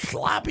 Mud,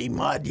 sloppy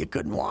mud. You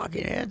couldn't walk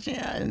in it.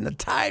 Yeah, and the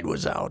tide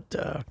was out.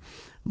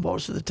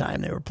 Most of the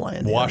time they were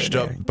playing. the Washed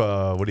other up,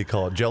 day. what do you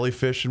call it,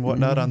 jellyfish and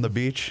whatnot on the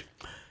beach?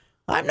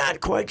 I'm not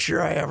quite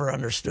sure I ever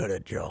understood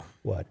it, Joe.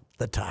 What?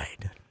 The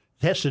tide.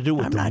 It has to do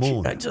with I'm the not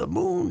moon. sure. It's a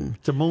moon.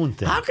 It's a moon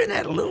thing. How can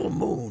that little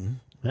moon?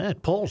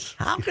 It pulls.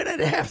 How can it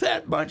have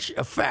that much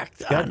effect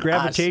Got on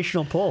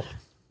gravitational pull. us?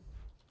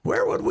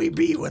 Where would we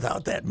be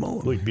without that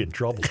moon? We'd be in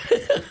trouble.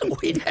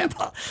 We'd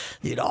have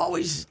you'd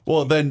always.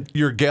 Well, then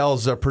your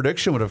gal's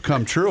prediction would have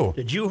come true.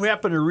 Did you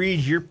happen to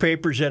read your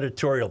paper's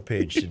editorial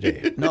page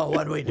today? No,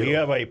 what do we do? We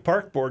have a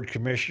park board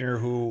commissioner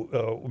who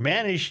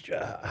managed,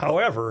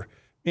 however,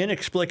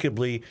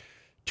 inexplicably,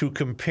 to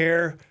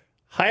compare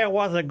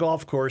Hiawatha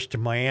Golf Course to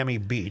Miami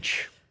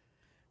Beach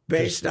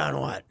Based on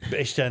what?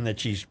 based on that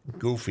she's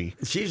goofy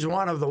She's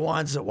one of the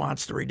ones that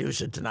wants to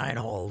reduce it to 9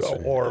 holes.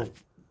 or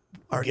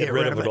get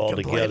rid of it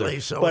altogether. completely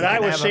so but we I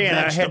can was have a saying, I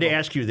had to vegetable.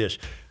 ask you this.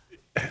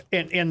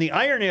 And the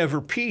irony of her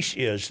piece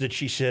is that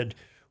she said,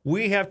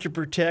 we have to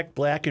protect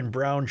black and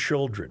brown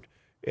children.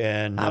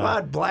 And How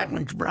about black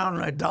and brown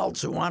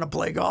adults who want to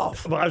play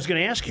golf? well, I was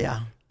going to ask you.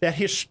 Yeah. That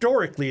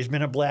historically has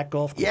been a black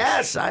golf course.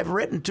 Yes, I've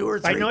written 2 or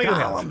 3 know you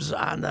have. columns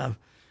on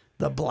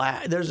the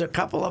black. There's a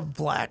couple of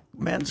black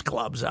men's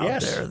clubs out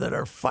Yes. there that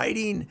are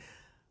fighting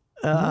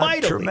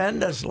Mightily.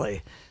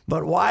 tremendously.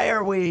 But why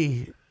are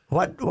we?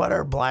 What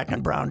are black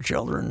and brown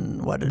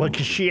children?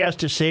 Because she has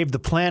to save the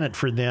planet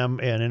for them,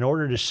 and in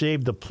order to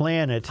save the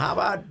planet, How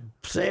about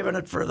saving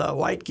it for the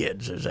white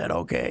kids? Is that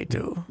okay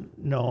too?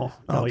 no,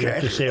 you have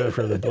Okay. to save it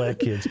for the black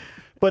kids.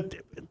 But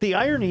the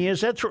irony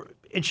is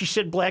and she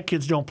said black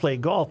kids don't play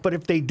golf, but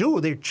if they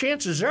do, their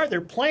chances are they're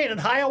playing in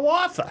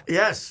Hiawatha.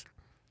 Yes,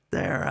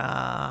 they're.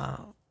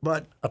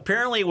 But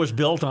Apparently, it was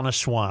built on a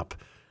swamp,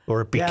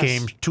 or it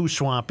became Yes. too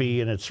swampy,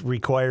 and it's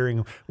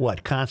requiring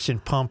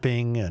constant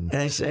pumping and.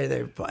 they say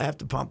they have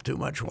to pump too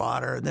much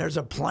water. And there's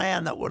a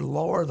plan that would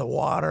lower the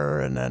water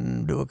and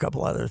then do a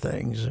couple other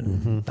things.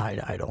 And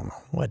I don't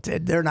know what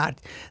they're not.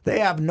 They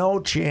have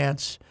no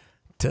chance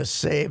to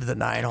save the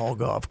 9-hole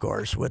golf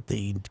course with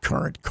the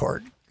current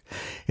court.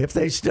 If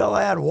they still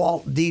had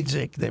Walt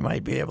Dietzick, they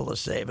might be able to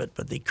save it.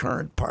 But the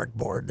current park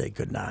board, they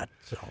could not.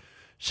 So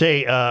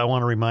Say, I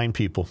want to remind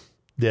people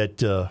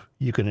that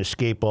you can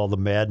escape all the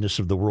madness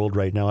of the world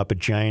right now up at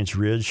Giants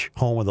Ridge,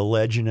 home of the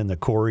Legend and the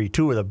Quarry,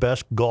 2 of the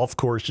best golf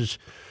courses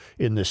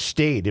in the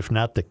state, if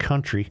not the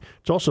country.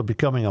 It's also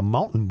becoming a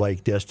mountain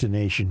bike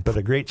destination, but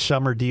a great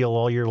summer deal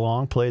all year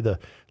long. Play the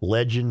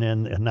Legend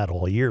and not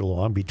all year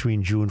long,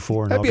 between June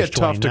 4 and That'd be August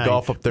tough to 29.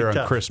 golf up there Be on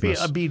tough.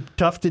 Christmas. It'd be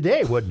tough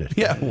today, wouldn't it?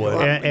 Yeah, it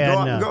would.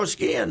 And, go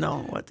skiing though.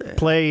 What the?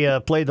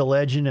 play the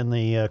Legend and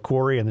the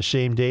Quarry on the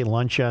same day.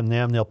 Lunch on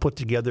them. They'll put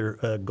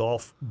together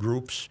golf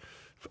groups,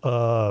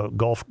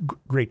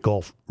 great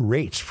golf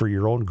rates for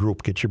your own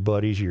group. Get your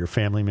buddies or your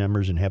family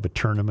members and have a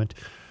tournament.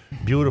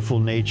 Beautiful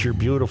nature,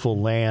 beautiful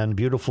land,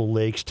 beautiful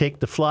lakes. Take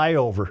the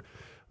flyover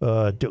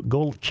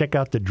Go check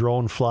out the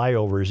drone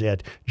flyovers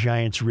at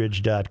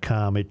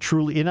giantsridge.com. It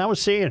truly, and I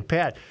was saying,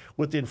 Pat,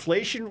 with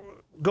inflation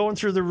going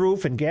through the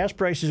roof and gas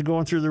prices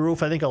going through the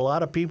roof, I think a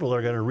lot of people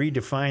are going to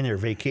redefine their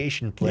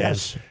vacation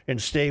plans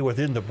and stay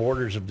within the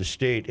borders of the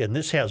state. And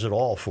this has it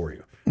all for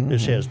you.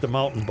 This has the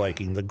mountain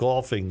biking, the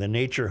golfing, the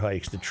nature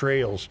hikes, the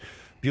trails,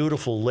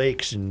 beautiful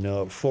lakes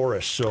and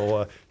forests.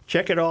 So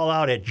check it all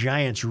out at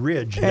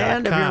giantsridge.com.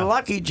 And if you're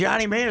lucky,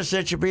 Johnny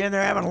Manisich will be in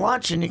there having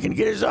lunch, and you can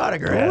get his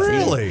autograph.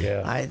 Really?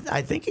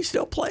 I think he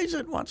still plays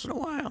it once in a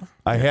while.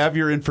 I have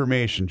your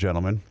information,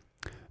 gentlemen.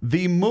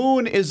 The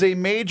moon is a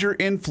major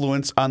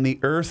influence on the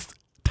Earth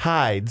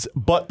tides,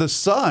 but the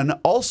sun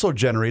also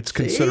generates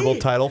considerable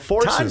tidal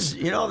forces. Tons,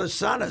 the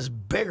sun is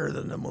bigger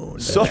than the moon.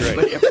 So,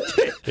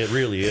 it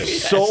really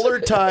is. Solar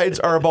tides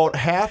are about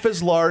half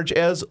as large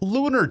as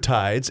lunar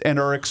tides and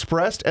are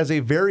expressed as a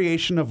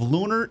variation of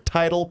lunar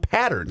tidal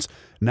patterns,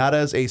 not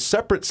as a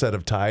separate set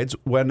of tides.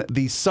 When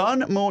the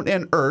sun, moon,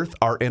 and Earth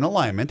are in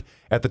alignment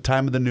at the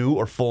time of the new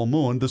or full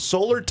moon, the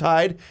solar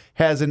tide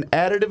has an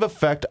additive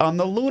effect on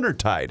the lunar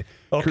tide,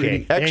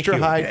 creating extra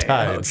high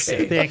tides.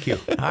 Okay. Thank you.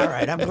 All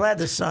right, I'm glad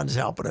the sun's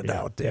helping it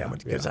out, damn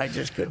it, because I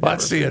just couldn't.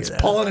 Let's see, it's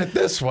pulling it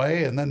this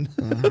way, and then...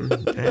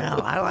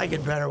 Well, I like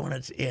it better when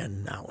it's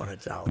in, not when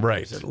it's out.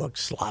 Right. It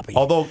looks sloppy.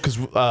 Although, because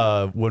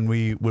when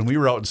we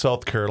were out in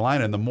South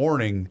Carolina in the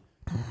morning,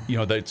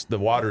 the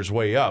water's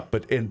way up,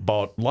 but in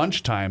about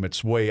lunchtime,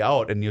 it's way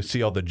out, and you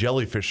see all the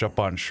jellyfish up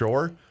on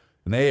shore.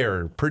 And they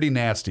are pretty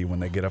nasty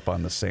when they get up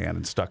on the sand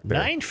and stuck there.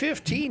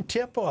 9:15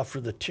 tip-off for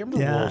the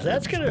Timberwolves.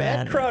 Yeah,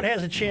 That crowd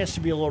has a chance to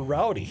be a little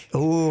rowdy.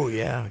 Oh,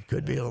 yeah. It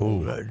could be a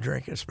little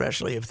drink,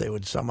 especially if they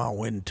would somehow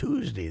win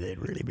Tuesday. They'd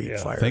really be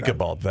fired Think up.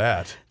 about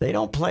that. They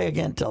don't play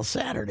again till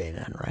Saturday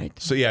then, right?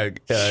 So,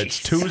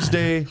 it's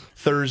Tuesday,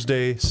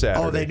 Thursday,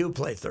 Saturday. Oh, they do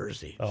play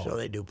Thursday. So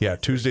they do play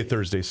Tuesday,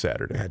 Thursday,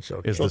 Saturday. That's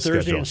okay. Is So the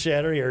Thursday schedule. and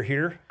Saturday are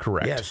here?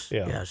 Correct.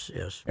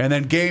 Yes. And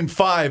then Game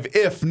 5,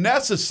 if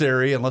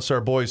necessary, unless our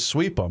boys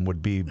sweep them,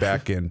 would be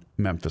back in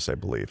Memphis, I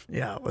believe.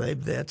 Yeah, well,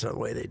 that's the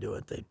way they do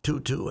it. They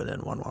 2-2 and then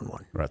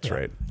 1-1-1. That's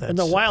right. And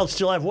the Wild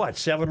still have,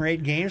 7 or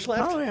 8 games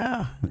left? Oh,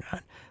 yeah.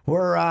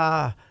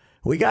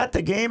 We got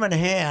the game in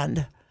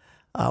hand.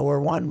 We're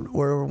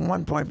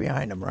 1 point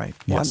behind them, right?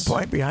 Yes. 1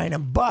 point behind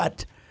them,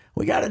 but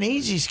we got an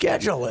easy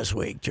schedule this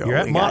week, Joe. You're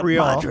at We got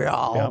Montreal.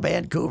 Montreal. Yep.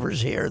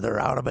 Vancouver's here. They're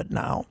out of it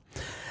now.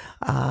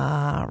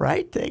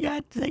 Right? They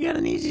got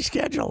an easy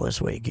schedule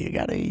this week. You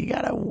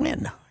gotta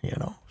win,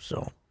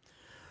 so.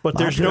 But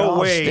there's Montreal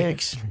no way.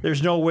 stinks.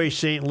 There's no way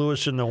St.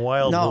 Louis and the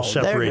Wild will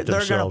separate they're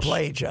themselves. going to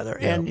play each other.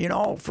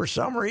 And, for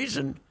some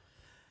reason,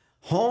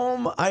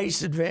 home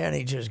ice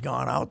advantage has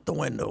gone out the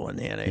window in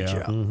the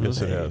NHL.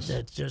 Yes, it has.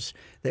 It's just,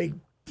 the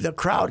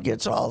crowd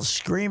gets all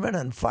screaming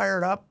and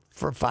fired up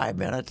for 5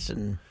 minutes,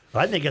 and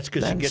I think it's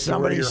because you Then get to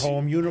wear your somebody's-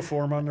 home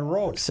uniform on the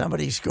road.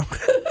 somebody's going.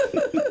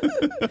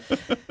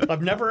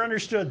 I've never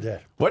understood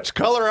that. Which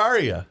color are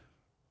you?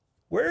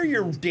 Wear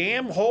your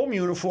damn home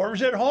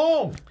uniforms at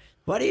home.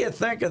 What do you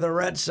think of the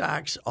Red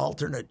Sox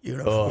alternate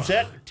uniform?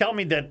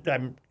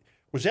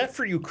 Was that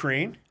for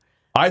Ukraine?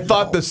 I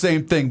thought the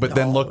same thing, but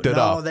then looked it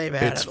up. No, they've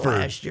had It's it for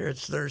last year.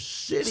 It's their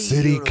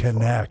City uniform.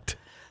 Connect.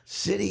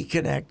 City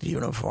Connect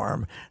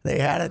uniform. They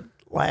had it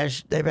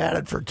they've had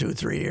it for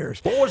 2-3 years.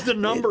 What was the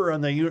number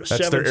on the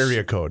That's their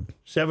area code,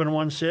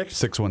 716?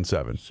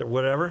 617. So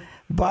whatever.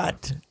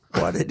 But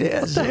what it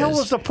is, What the hell is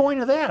was the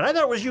point of that? I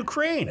thought it was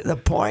Ukraine. the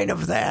point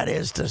of that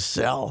is to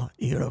sell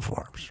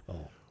uniforms.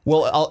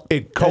 Well,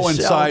 it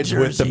coincides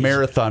with the jerseys.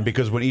 marathon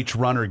because when each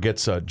runner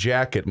gets a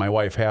jacket, my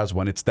wife has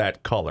one, it's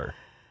that color.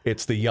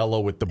 It's the yellow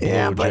with the blue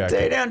Yeah, but jacket.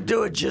 they don't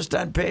do it just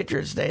on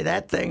Patriots Day.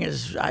 That thing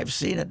is, I've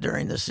seen it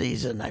during the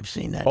season. I've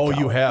seen that. Oh, you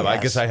color. have? I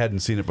Yes. guess I hadn't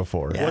seen it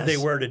before. Yeah. What'd they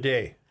wear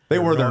today? They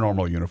wore their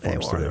normal They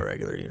uniforms wore the today.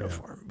 regular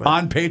uniform. But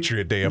On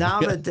Patriot Day. now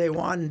that they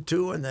won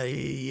 2 in the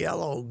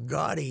yellow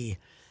gaudy,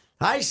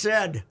 I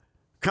said,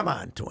 come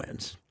on,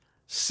 Twins.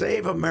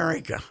 Save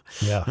America.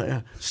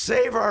 Yeah.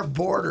 Save our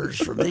borders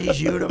from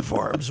these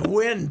uniforms.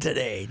 Win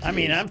today. I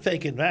mean, I'm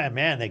thinking,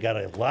 man, they got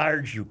a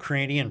large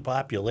Ukrainian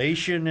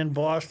population in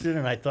Boston,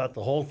 and I thought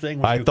the whole thing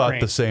was I Ukraine. thought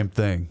the same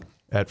thing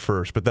at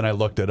first, but then I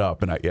looked it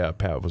up, and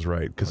Pat was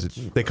right because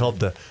they called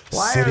it the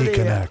City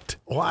Connect.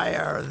 Why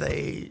are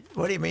they?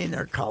 What do you mean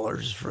their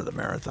colors for the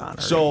marathon?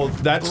 Are So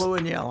they that's blue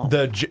and yellow.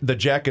 the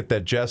jacket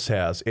that Jess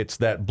has. It's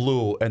that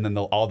blue, and then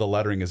all the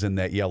lettering is in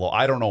that yellow.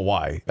 I don't know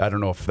why. I don't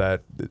know if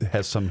that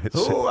has some.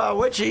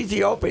 Which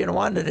Ethiopian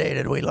won today?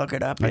 Did we look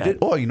it up I yet? did.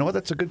 Oh, you know what?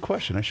 That's a good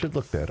question. I should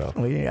look that up.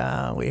 We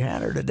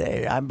had her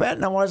today. I'm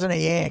betting it wasn't a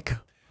Yank.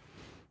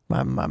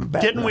 I'm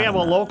betting Didn't we have a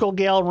on that. local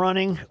gal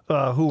running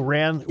who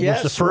ran?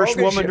 Yes, was the first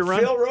woman to run?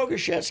 Phil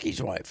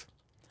Rogaszewski's wife.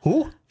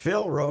 Who?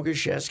 Phil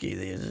Rogaszewski.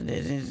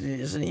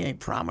 Isn't he a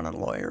prominent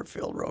lawyer?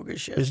 Phil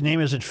Rogaszewski. His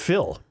name isn't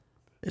Phil.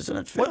 Isn't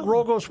it Phil?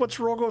 What's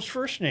Rogo's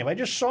first name? I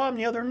just saw him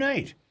the other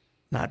night.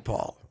 Not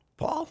Paul.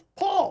 Paul?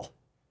 Paul.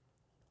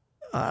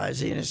 Is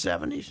he in his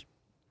 70s?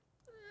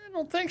 I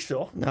don't think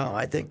so. No,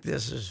 I think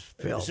this is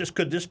Phil.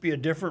 Could this be a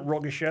different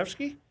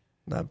Rogaszewski?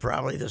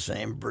 Probably the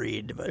same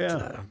breed, but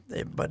Yeah.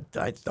 but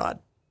I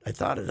thought I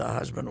thought the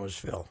husband was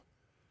Phil.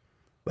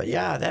 But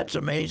yeah, that's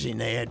amazing.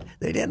 They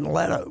didn't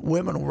let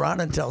women run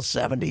until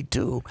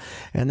 72,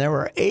 and there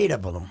were 8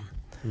 of them.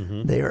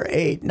 Mm-hmm. They were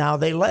 8. Now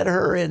they let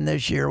her in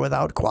this year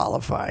without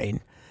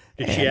qualifying.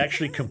 Did she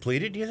actually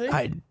complete it, do you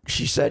think?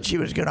 She said she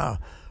was going to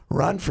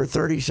run for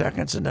 30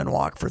 seconds and then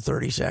walk for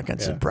 30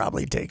 seconds and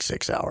probably take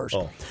 6 hours.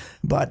 Oh.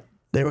 But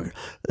they were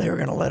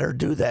going to let her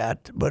do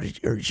that. But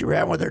she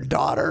ran with her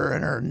daughter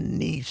and her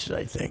niece,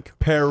 I think.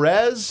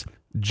 Perez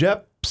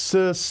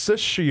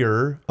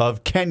Jepsishir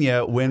of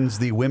Kenya wins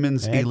the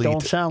women's elite.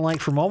 Don't sound like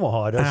from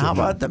Omaha, does it? How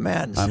about the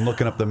men's? I'm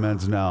looking up the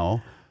men's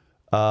now.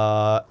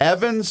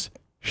 Evans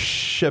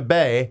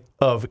Shebe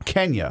of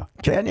Kenya.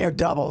 Kenya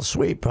double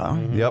sweep, huh?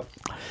 Mm-hmm. Yep.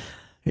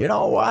 You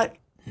know what?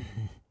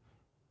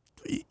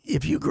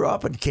 If you grew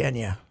up in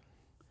Kenya,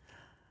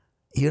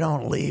 you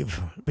don't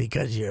leave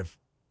because you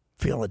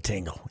feel a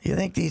tingle. You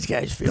think these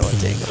guys feel a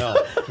tingle?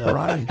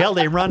 No. Hell,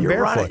 they run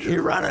barefoot.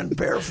 You're running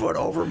barefoot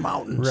over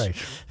mountains. Right.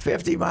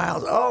 50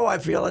 miles. Oh, I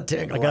feel a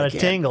tingle. I got a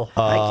tingle.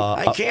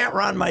 I can't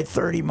run my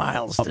 30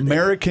 miles today.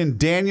 American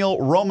Daniel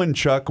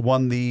Romanchuk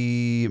won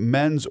the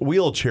men's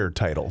wheelchair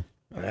title.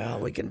 Well,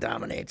 we can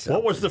dominate something.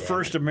 What was the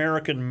first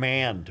American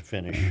man to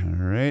finish? All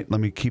right.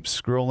 Let me keep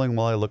scrolling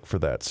while I look for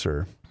that,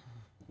 sir.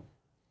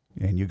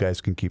 And you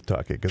guys can keep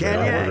talking.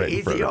 Kenya,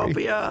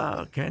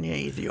 Ethiopia,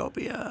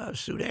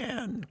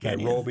 Sudan.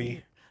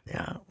 Nairobi.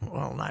 Yeah.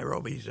 Well,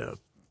 Nairobi's a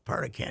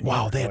part of Kenya.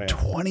 Wow, they had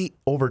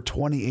over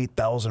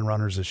 28,000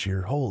 runners this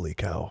year. Holy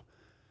cow.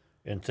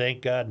 And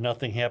thank God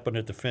nothing happened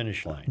at the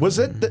finish line. Was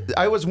it?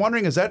 I was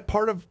wondering, is that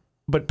part of...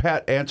 But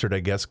Pat answered, I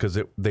guess, because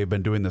they've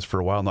been doing this for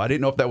a while now. I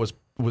didn't know if that was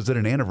it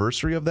an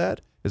anniversary of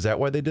that? Is that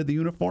why they did the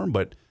uniform?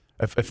 But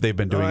if they've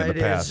been doing it in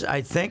the past.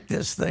 I think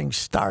this thing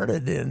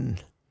started in...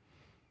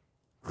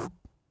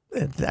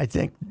 I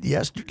think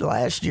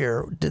last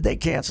year. Did they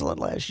cancel it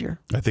last year?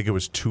 I think it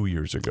was 2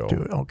 years ago.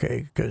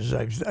 Okay, because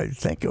I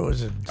think it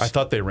was. I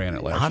thought they ran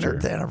it last year.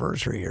 100th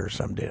anniversary or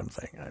some damn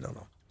thing. I don't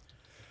know.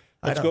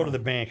 Let's go to the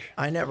bank.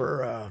 I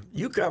never.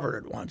 You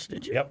covered it once,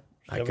 did you? Yep.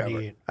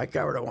 I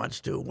covered it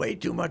once too. Way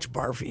too much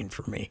barfing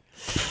for me.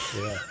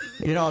 Yeah.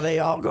 You know, they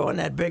all go in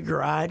that big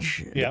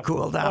garage to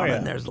cool down,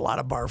 and there's a lot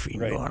of barfing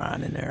going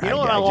on in there. You know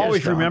what I'll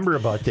always remember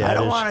about that? I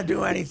don't want to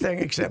do anything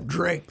except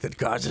drink that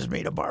causes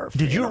me to barf.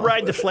 Did you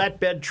ride the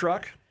flatbed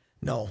truck?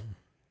 No.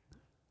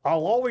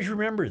 I'll always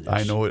remember this.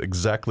 I know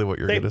exactly what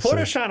you're going to say. They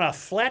put us on a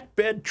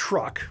flatbed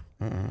truck.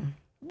 Mm-hmm.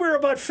 We're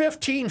about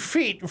 15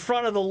 feet in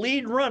front of the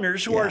lead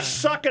runners who are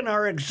sucking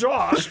our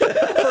exhaust for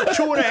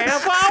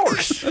 2.5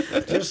 hours.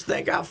 Just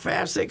think how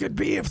fast they could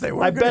be if they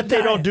were. I bet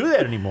they don't do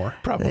that anymore.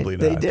 Probably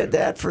not. They did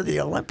that for the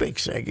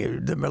Olympics,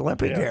 the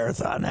Olympic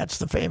marathon. That's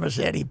the famous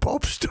Eddie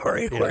Pope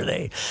story where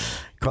they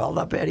called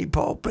up Eddie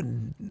Pope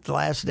and the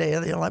last day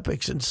of the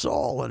Olympics in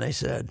Seoul, and they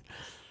said,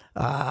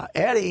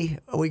 Eddie,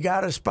 we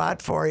got a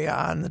spot for you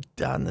on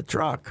the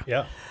truck.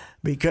 Yeah.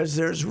 Because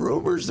there's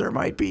rumors there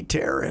might be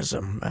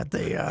terrorism at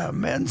the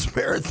men's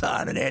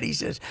marathon. And Eddie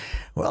says,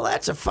 well,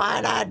 that's a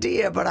fine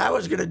idea, but I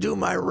was going to do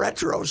my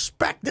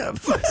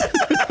retrospective.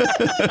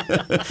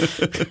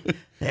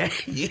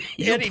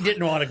 Eddie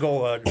didn't want to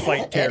go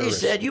fight terrorists. Eddie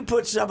said, you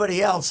put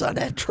somebody else on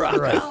that truck.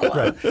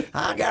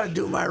 I got to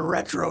do my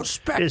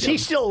retrospective. Is he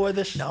still with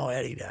us? No,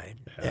 Eddie died.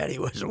 Eddie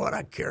was what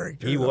a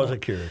character. He was a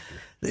character.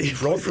 He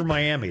rode for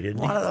Miami, didn't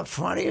he? One of the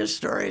funniest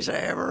stories I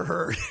ever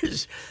heard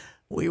is...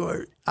 We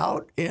were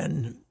out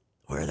in,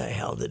 where the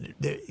hell did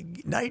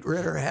Knight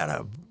Ridder had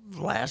a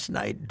last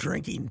night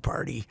drinking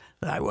party.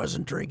 I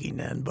wasn't drinking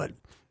then, but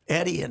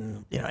Eddie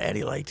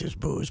Eddie liked his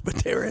booze, but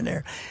they were in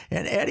there.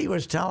 And Eddie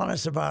was telling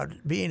us about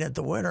being at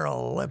the Winter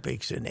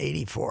Olympics in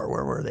 '84.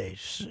 Where were they?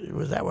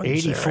 Was that one?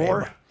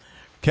 '84?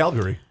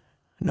 Calgary.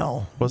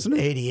 No. Wasn't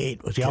it?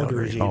 88 was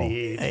Calgary.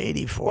 88.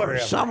 84. Whatever.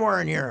 Somewhere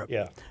in Europe.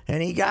 Yeah.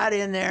 And he got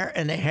in there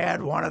and they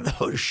had one of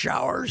those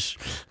showers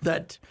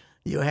that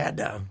you had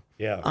to...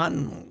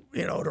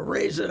 to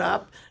raise it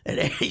up, and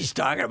he's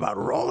talking about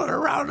rolling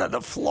around on the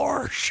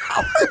floor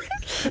showering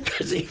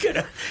because he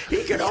could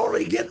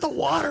only get the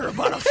water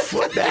about 1.5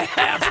 foot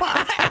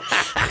high.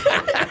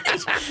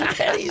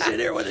 And he's in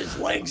there with his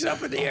legs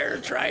up in the air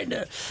trying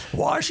to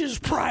wash his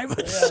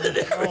privates.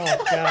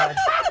 Oh God!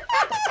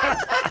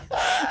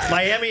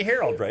 Miami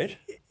Herald, right?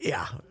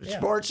 Yeah,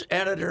 sports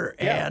editor,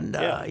 and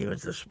he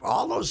was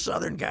all those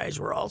Southern guys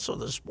were also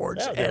the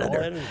sports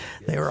editor.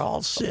 They were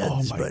all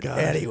Sids, but God.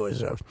 Eddie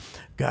was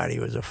he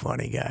was a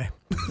funny guy.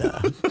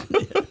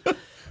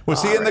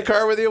 Was he in the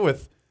car with you?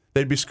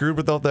 They'd be screwed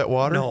without that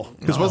water? No.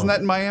 Because wasn't that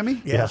in Miami?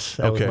 Yes,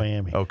 that was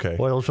Miami. Okay.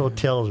 Boy, those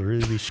hotels would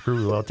really be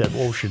screwed without that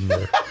ocean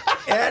there.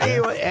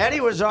 Eddie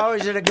was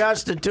always at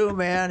Augusta too,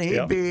 man.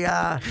 He'd be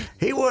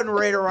he wouldn't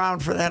wait around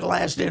for that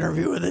last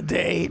interview of the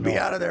day. He'd be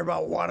out of there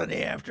about 1 in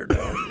the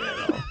afternoon.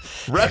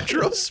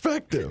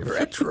 Retrospective.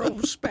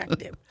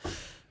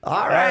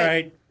 All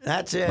right.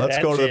 That's it. Let's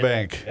go to the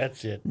bank.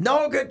 That's it.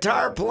 No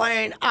guitar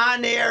playing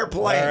on the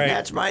airplane. Right.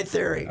 That's my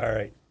theory. All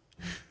right.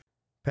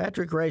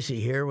 Patrick Racey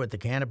here with the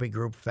Canopy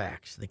Group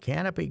Facts. The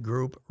Canopy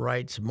Group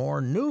writes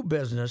more new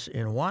business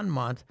in 1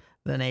 month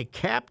than a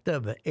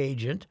captive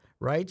agent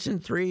writes in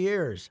 3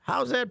 years.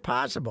 How's that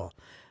possible?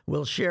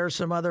 We'll share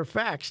some other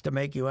facts to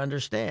make you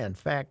understand.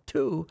 Fact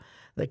 2,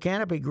 the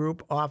Canopy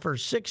Group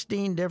offers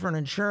 16 different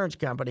insurance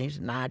companies,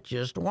 not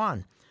just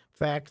one.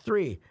 Fact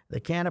 3, the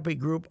Canopy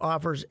Group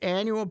offers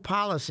annual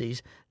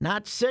policies,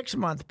 not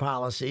 6-month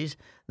policies,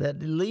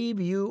 that leave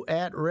you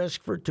at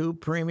risk for 2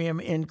 premium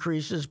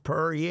increases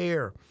per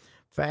year.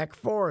 Fact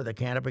 4, the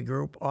Canopy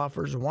Group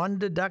offers 1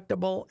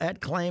 deductible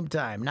at claim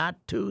time, not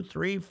 2,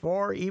 3,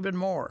 4, even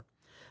more.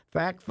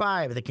 Fact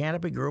 5, the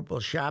Canopy Group will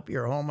shop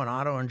your home and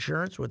auto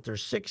insurance with their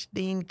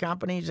 16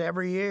 companies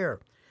every year.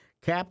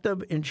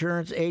 Captive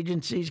insurance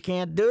agencies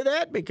can't do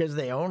that because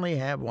they only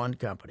have one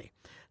company.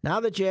 Now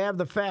that you have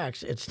the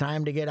facts, it's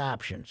time to get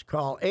options.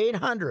 Call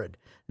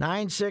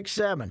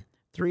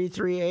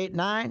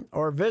 800-967-3389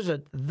 or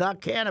visit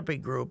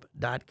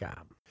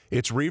thecanopygroup.com.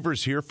 It's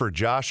Reavers here for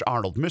Josh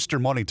Arnold. Mr.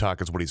 Money Talk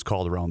is what he's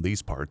called around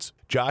these parts.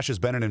 Josh has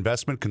been an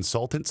investment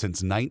consultant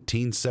since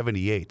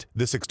 1978.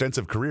 This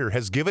extensive career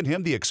has given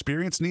him the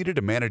experience needed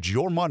to manage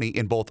your money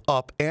in both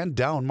up and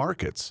down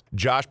markets.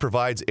 Josh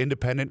provides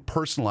independent,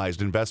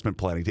 personalized investment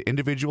planning to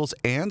individuals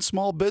and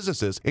small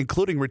businesses,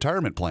 including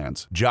retirement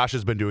plans. Josh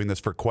has been doing this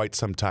for quite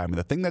some time, and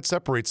the thing that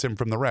separates him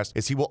from the rest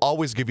is he will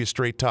always give you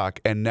straight talk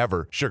and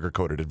never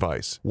sugar-coated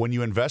advice. When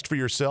you invest for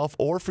yourself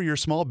or for your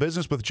small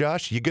business with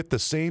Josh, you get the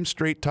same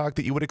straight talk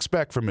that you would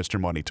expect from Mr.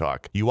 Money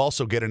Talk. You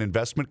also get an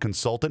investment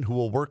consultant who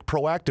will work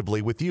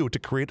proactively with you to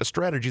create a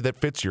strategy that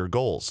fits your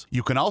goals.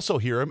 You can also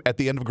hear him at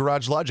the end of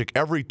Garage Logic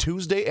every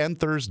Tuesday and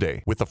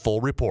Thursday with a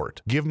full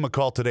report. Give him a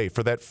call today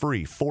for that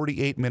free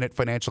 48-minute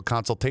financial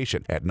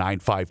consultation at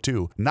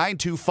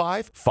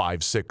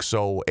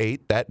 952-925-5608.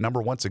 That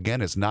number once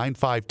again is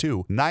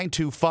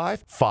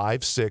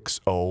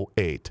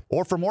 952-925-5608.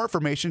 Or for more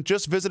information,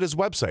 just visit his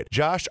website,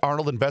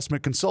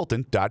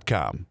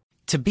 JoshArnoldInvestmentConsultant.com.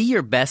 To be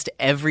your best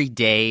every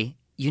day,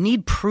 you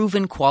need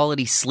proven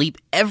quality sleep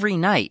every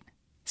night.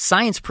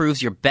 Science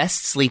proves your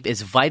best sleep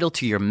is vital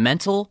to your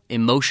mental,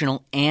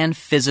 emotional, and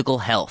physical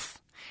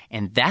health.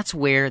 And that's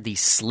where the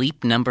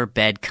Sleep Number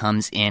bed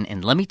comes in.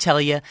 And let me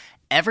tell you,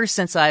 ever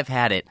since I've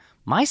had it,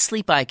 my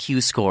sleep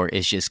IQ score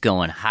is just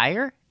going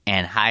higher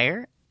and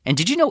higher. And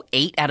did you know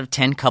 8 out of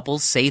 10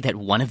 couples say that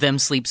one of them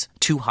sleeps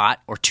too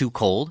hot or too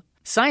cold?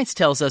 Science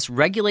tells us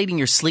regulating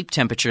your sleep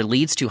temperature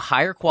leads to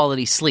higher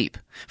quality sleep.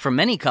 For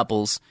many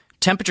couples,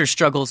 temperature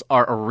struggles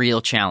are a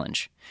real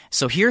challenge.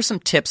 So here are some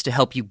tips to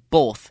help you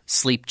both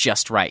sleep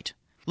just right.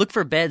 Look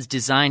for beds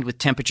designed with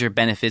temperature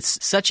benefits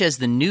such as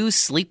the new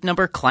Sleep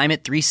Number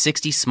Climate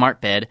 360 Smart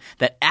Bed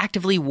that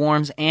actively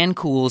warms and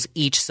cools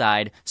each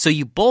side so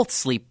you both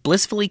sleep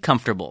blissfully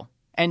comfortable.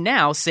 And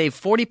now save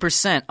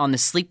 40% on the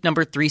Sleep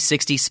Number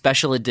 360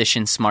 Special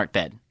Edition Smart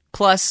Bed.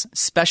 Plus,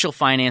 special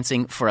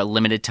financing for a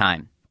limited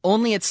time.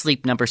 Only at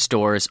Sleep Number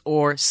stores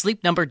or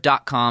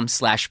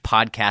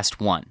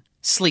sleepnumber.com/podcast1.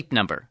 Sleep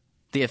Number,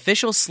 the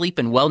official sleep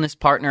and wellness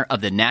partner of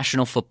the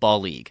National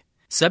Football League.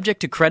 Subject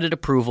to credit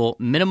approval,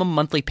 minimum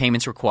monthly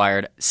payments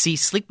required. See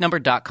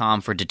sleepnumber.com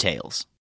for details.